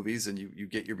them as movies and you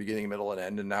get your beginning, middle, and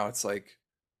end, and now it's like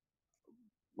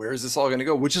where is this all going to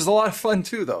go? Which is a lot of fun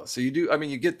too, though. So you do, I mean,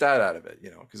 you get that out of it, you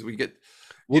know, because You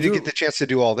didn't get the chance to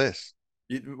do all this.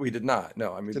 We did not.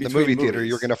 No, I mean, in the movie theater, movies,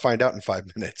 you're going to find out in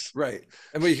 5 minutes. Right.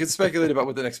 And we could speculate about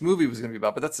what the next movie was going to be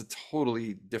about, but that's a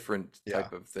totally different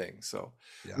type of thing. So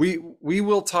we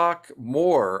will talk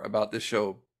more about this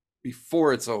show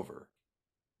before it's over.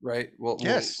 Right. We'll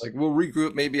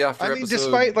regroup maybe after. I mean,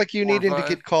 despite like you needing to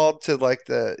get called to like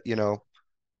the,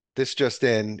 this just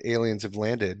in, aliens have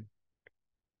landed,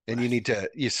 and you need to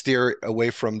steer away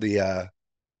from the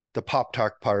pop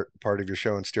talk part of your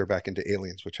show and steer back into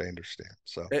aliens, which I understand.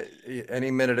 So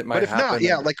any minute it might but if happen.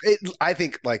 Not, I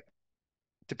think like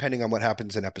depending on what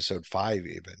happens in episode 5,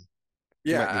 even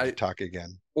we might need to talk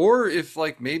again. Or if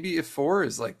like maybe if 4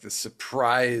 is like the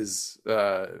surprise,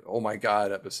 oh my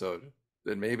god episode,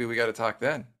 then maybe we got to talk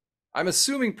then. I'm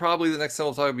assuming probably the next time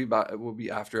we'll talk will be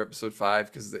after episode 5,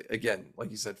 because again,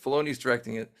 like you said, Filoni's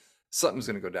directing it. Something's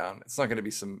going to go down. It's not going to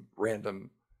be some random,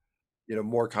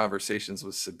 more conversations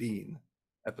with Sabine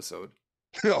episode.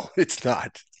 No, it's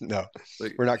not. No,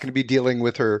 we're not going to be dealing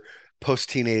with her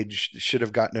post-teenage should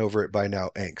have gotten over it by now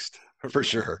angst, for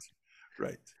sure.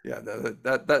 Right. Yeah.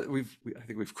 That I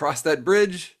think we've crossed that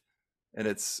bridge, and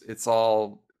it's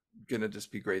all going to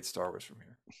just be great Star Wars from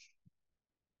here.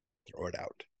 Throw it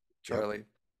out, Charlie.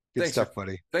 Good stuff,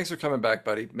 buddy. Thanks for coming back,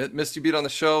 buddy. Missed you being on the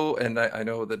show, and I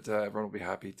know that everyone will be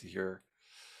happy to hear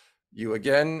you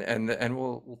again, and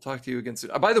we'll talk to you again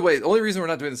soon. By the way, the only reason we're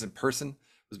not doing this in person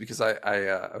was because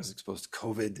I was exposed to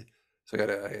COVID, so I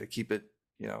gotta keep it.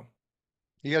 You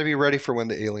got to be ready for when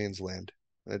the aliens land.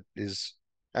 That is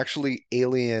actually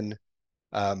alien.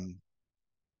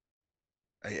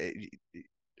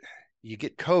 You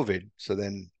get COVID, so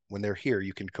then when they're here,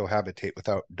 you can cohabitate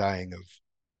without dying of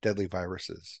deadly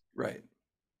viruses. Right.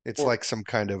 It's like some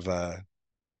kind of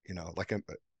like an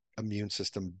immune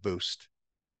system boost.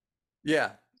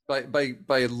 Yeah. By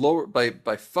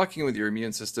fucking with your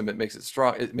immune system, it makes it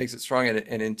strong. It makes it strong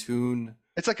and in tune.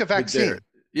 It's like a vaccine.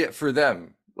 For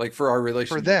them, like for our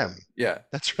relationship. For them. Yeah.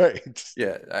 That's right.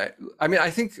 Yeah. I mean, I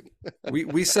think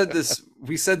we said this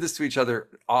to each other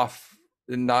off,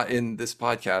 not in this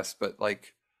podcast, but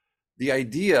like the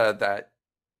idea that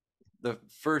the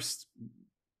first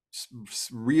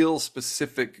real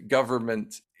specific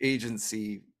government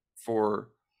agency for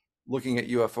looking at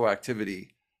UFO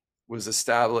activity was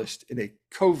established in a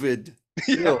COVID.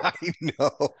 Yeah, I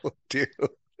know, dude.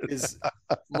 Is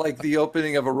like the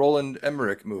opening of a Roland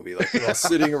Emmerich movie. Like they're all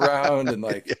sitting around and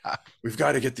like, we've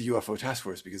got to get the UFO task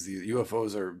force because the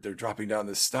UFOs they're dropping down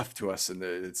this stuff to us and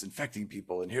it's infecting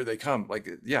people and here they come. Like,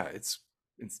 yeah, it's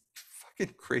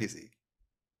fucking crazy.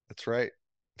 That's right.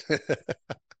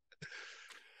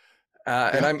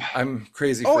 And I'm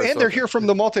crazy. Oh, and they're here from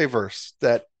the multiverse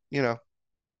that,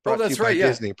 brought that's to you by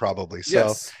Disney probably. So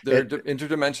yes, they're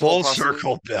interdimensional. Full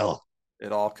circle, Bill.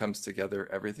 It all comes together.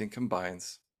 Everything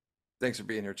combines. Thanks for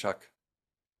being here, Chuck.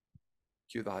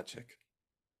 Cue the hot chick.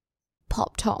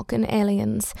 Pop Talk and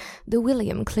Aliens, the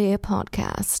William Clear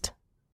Podcast.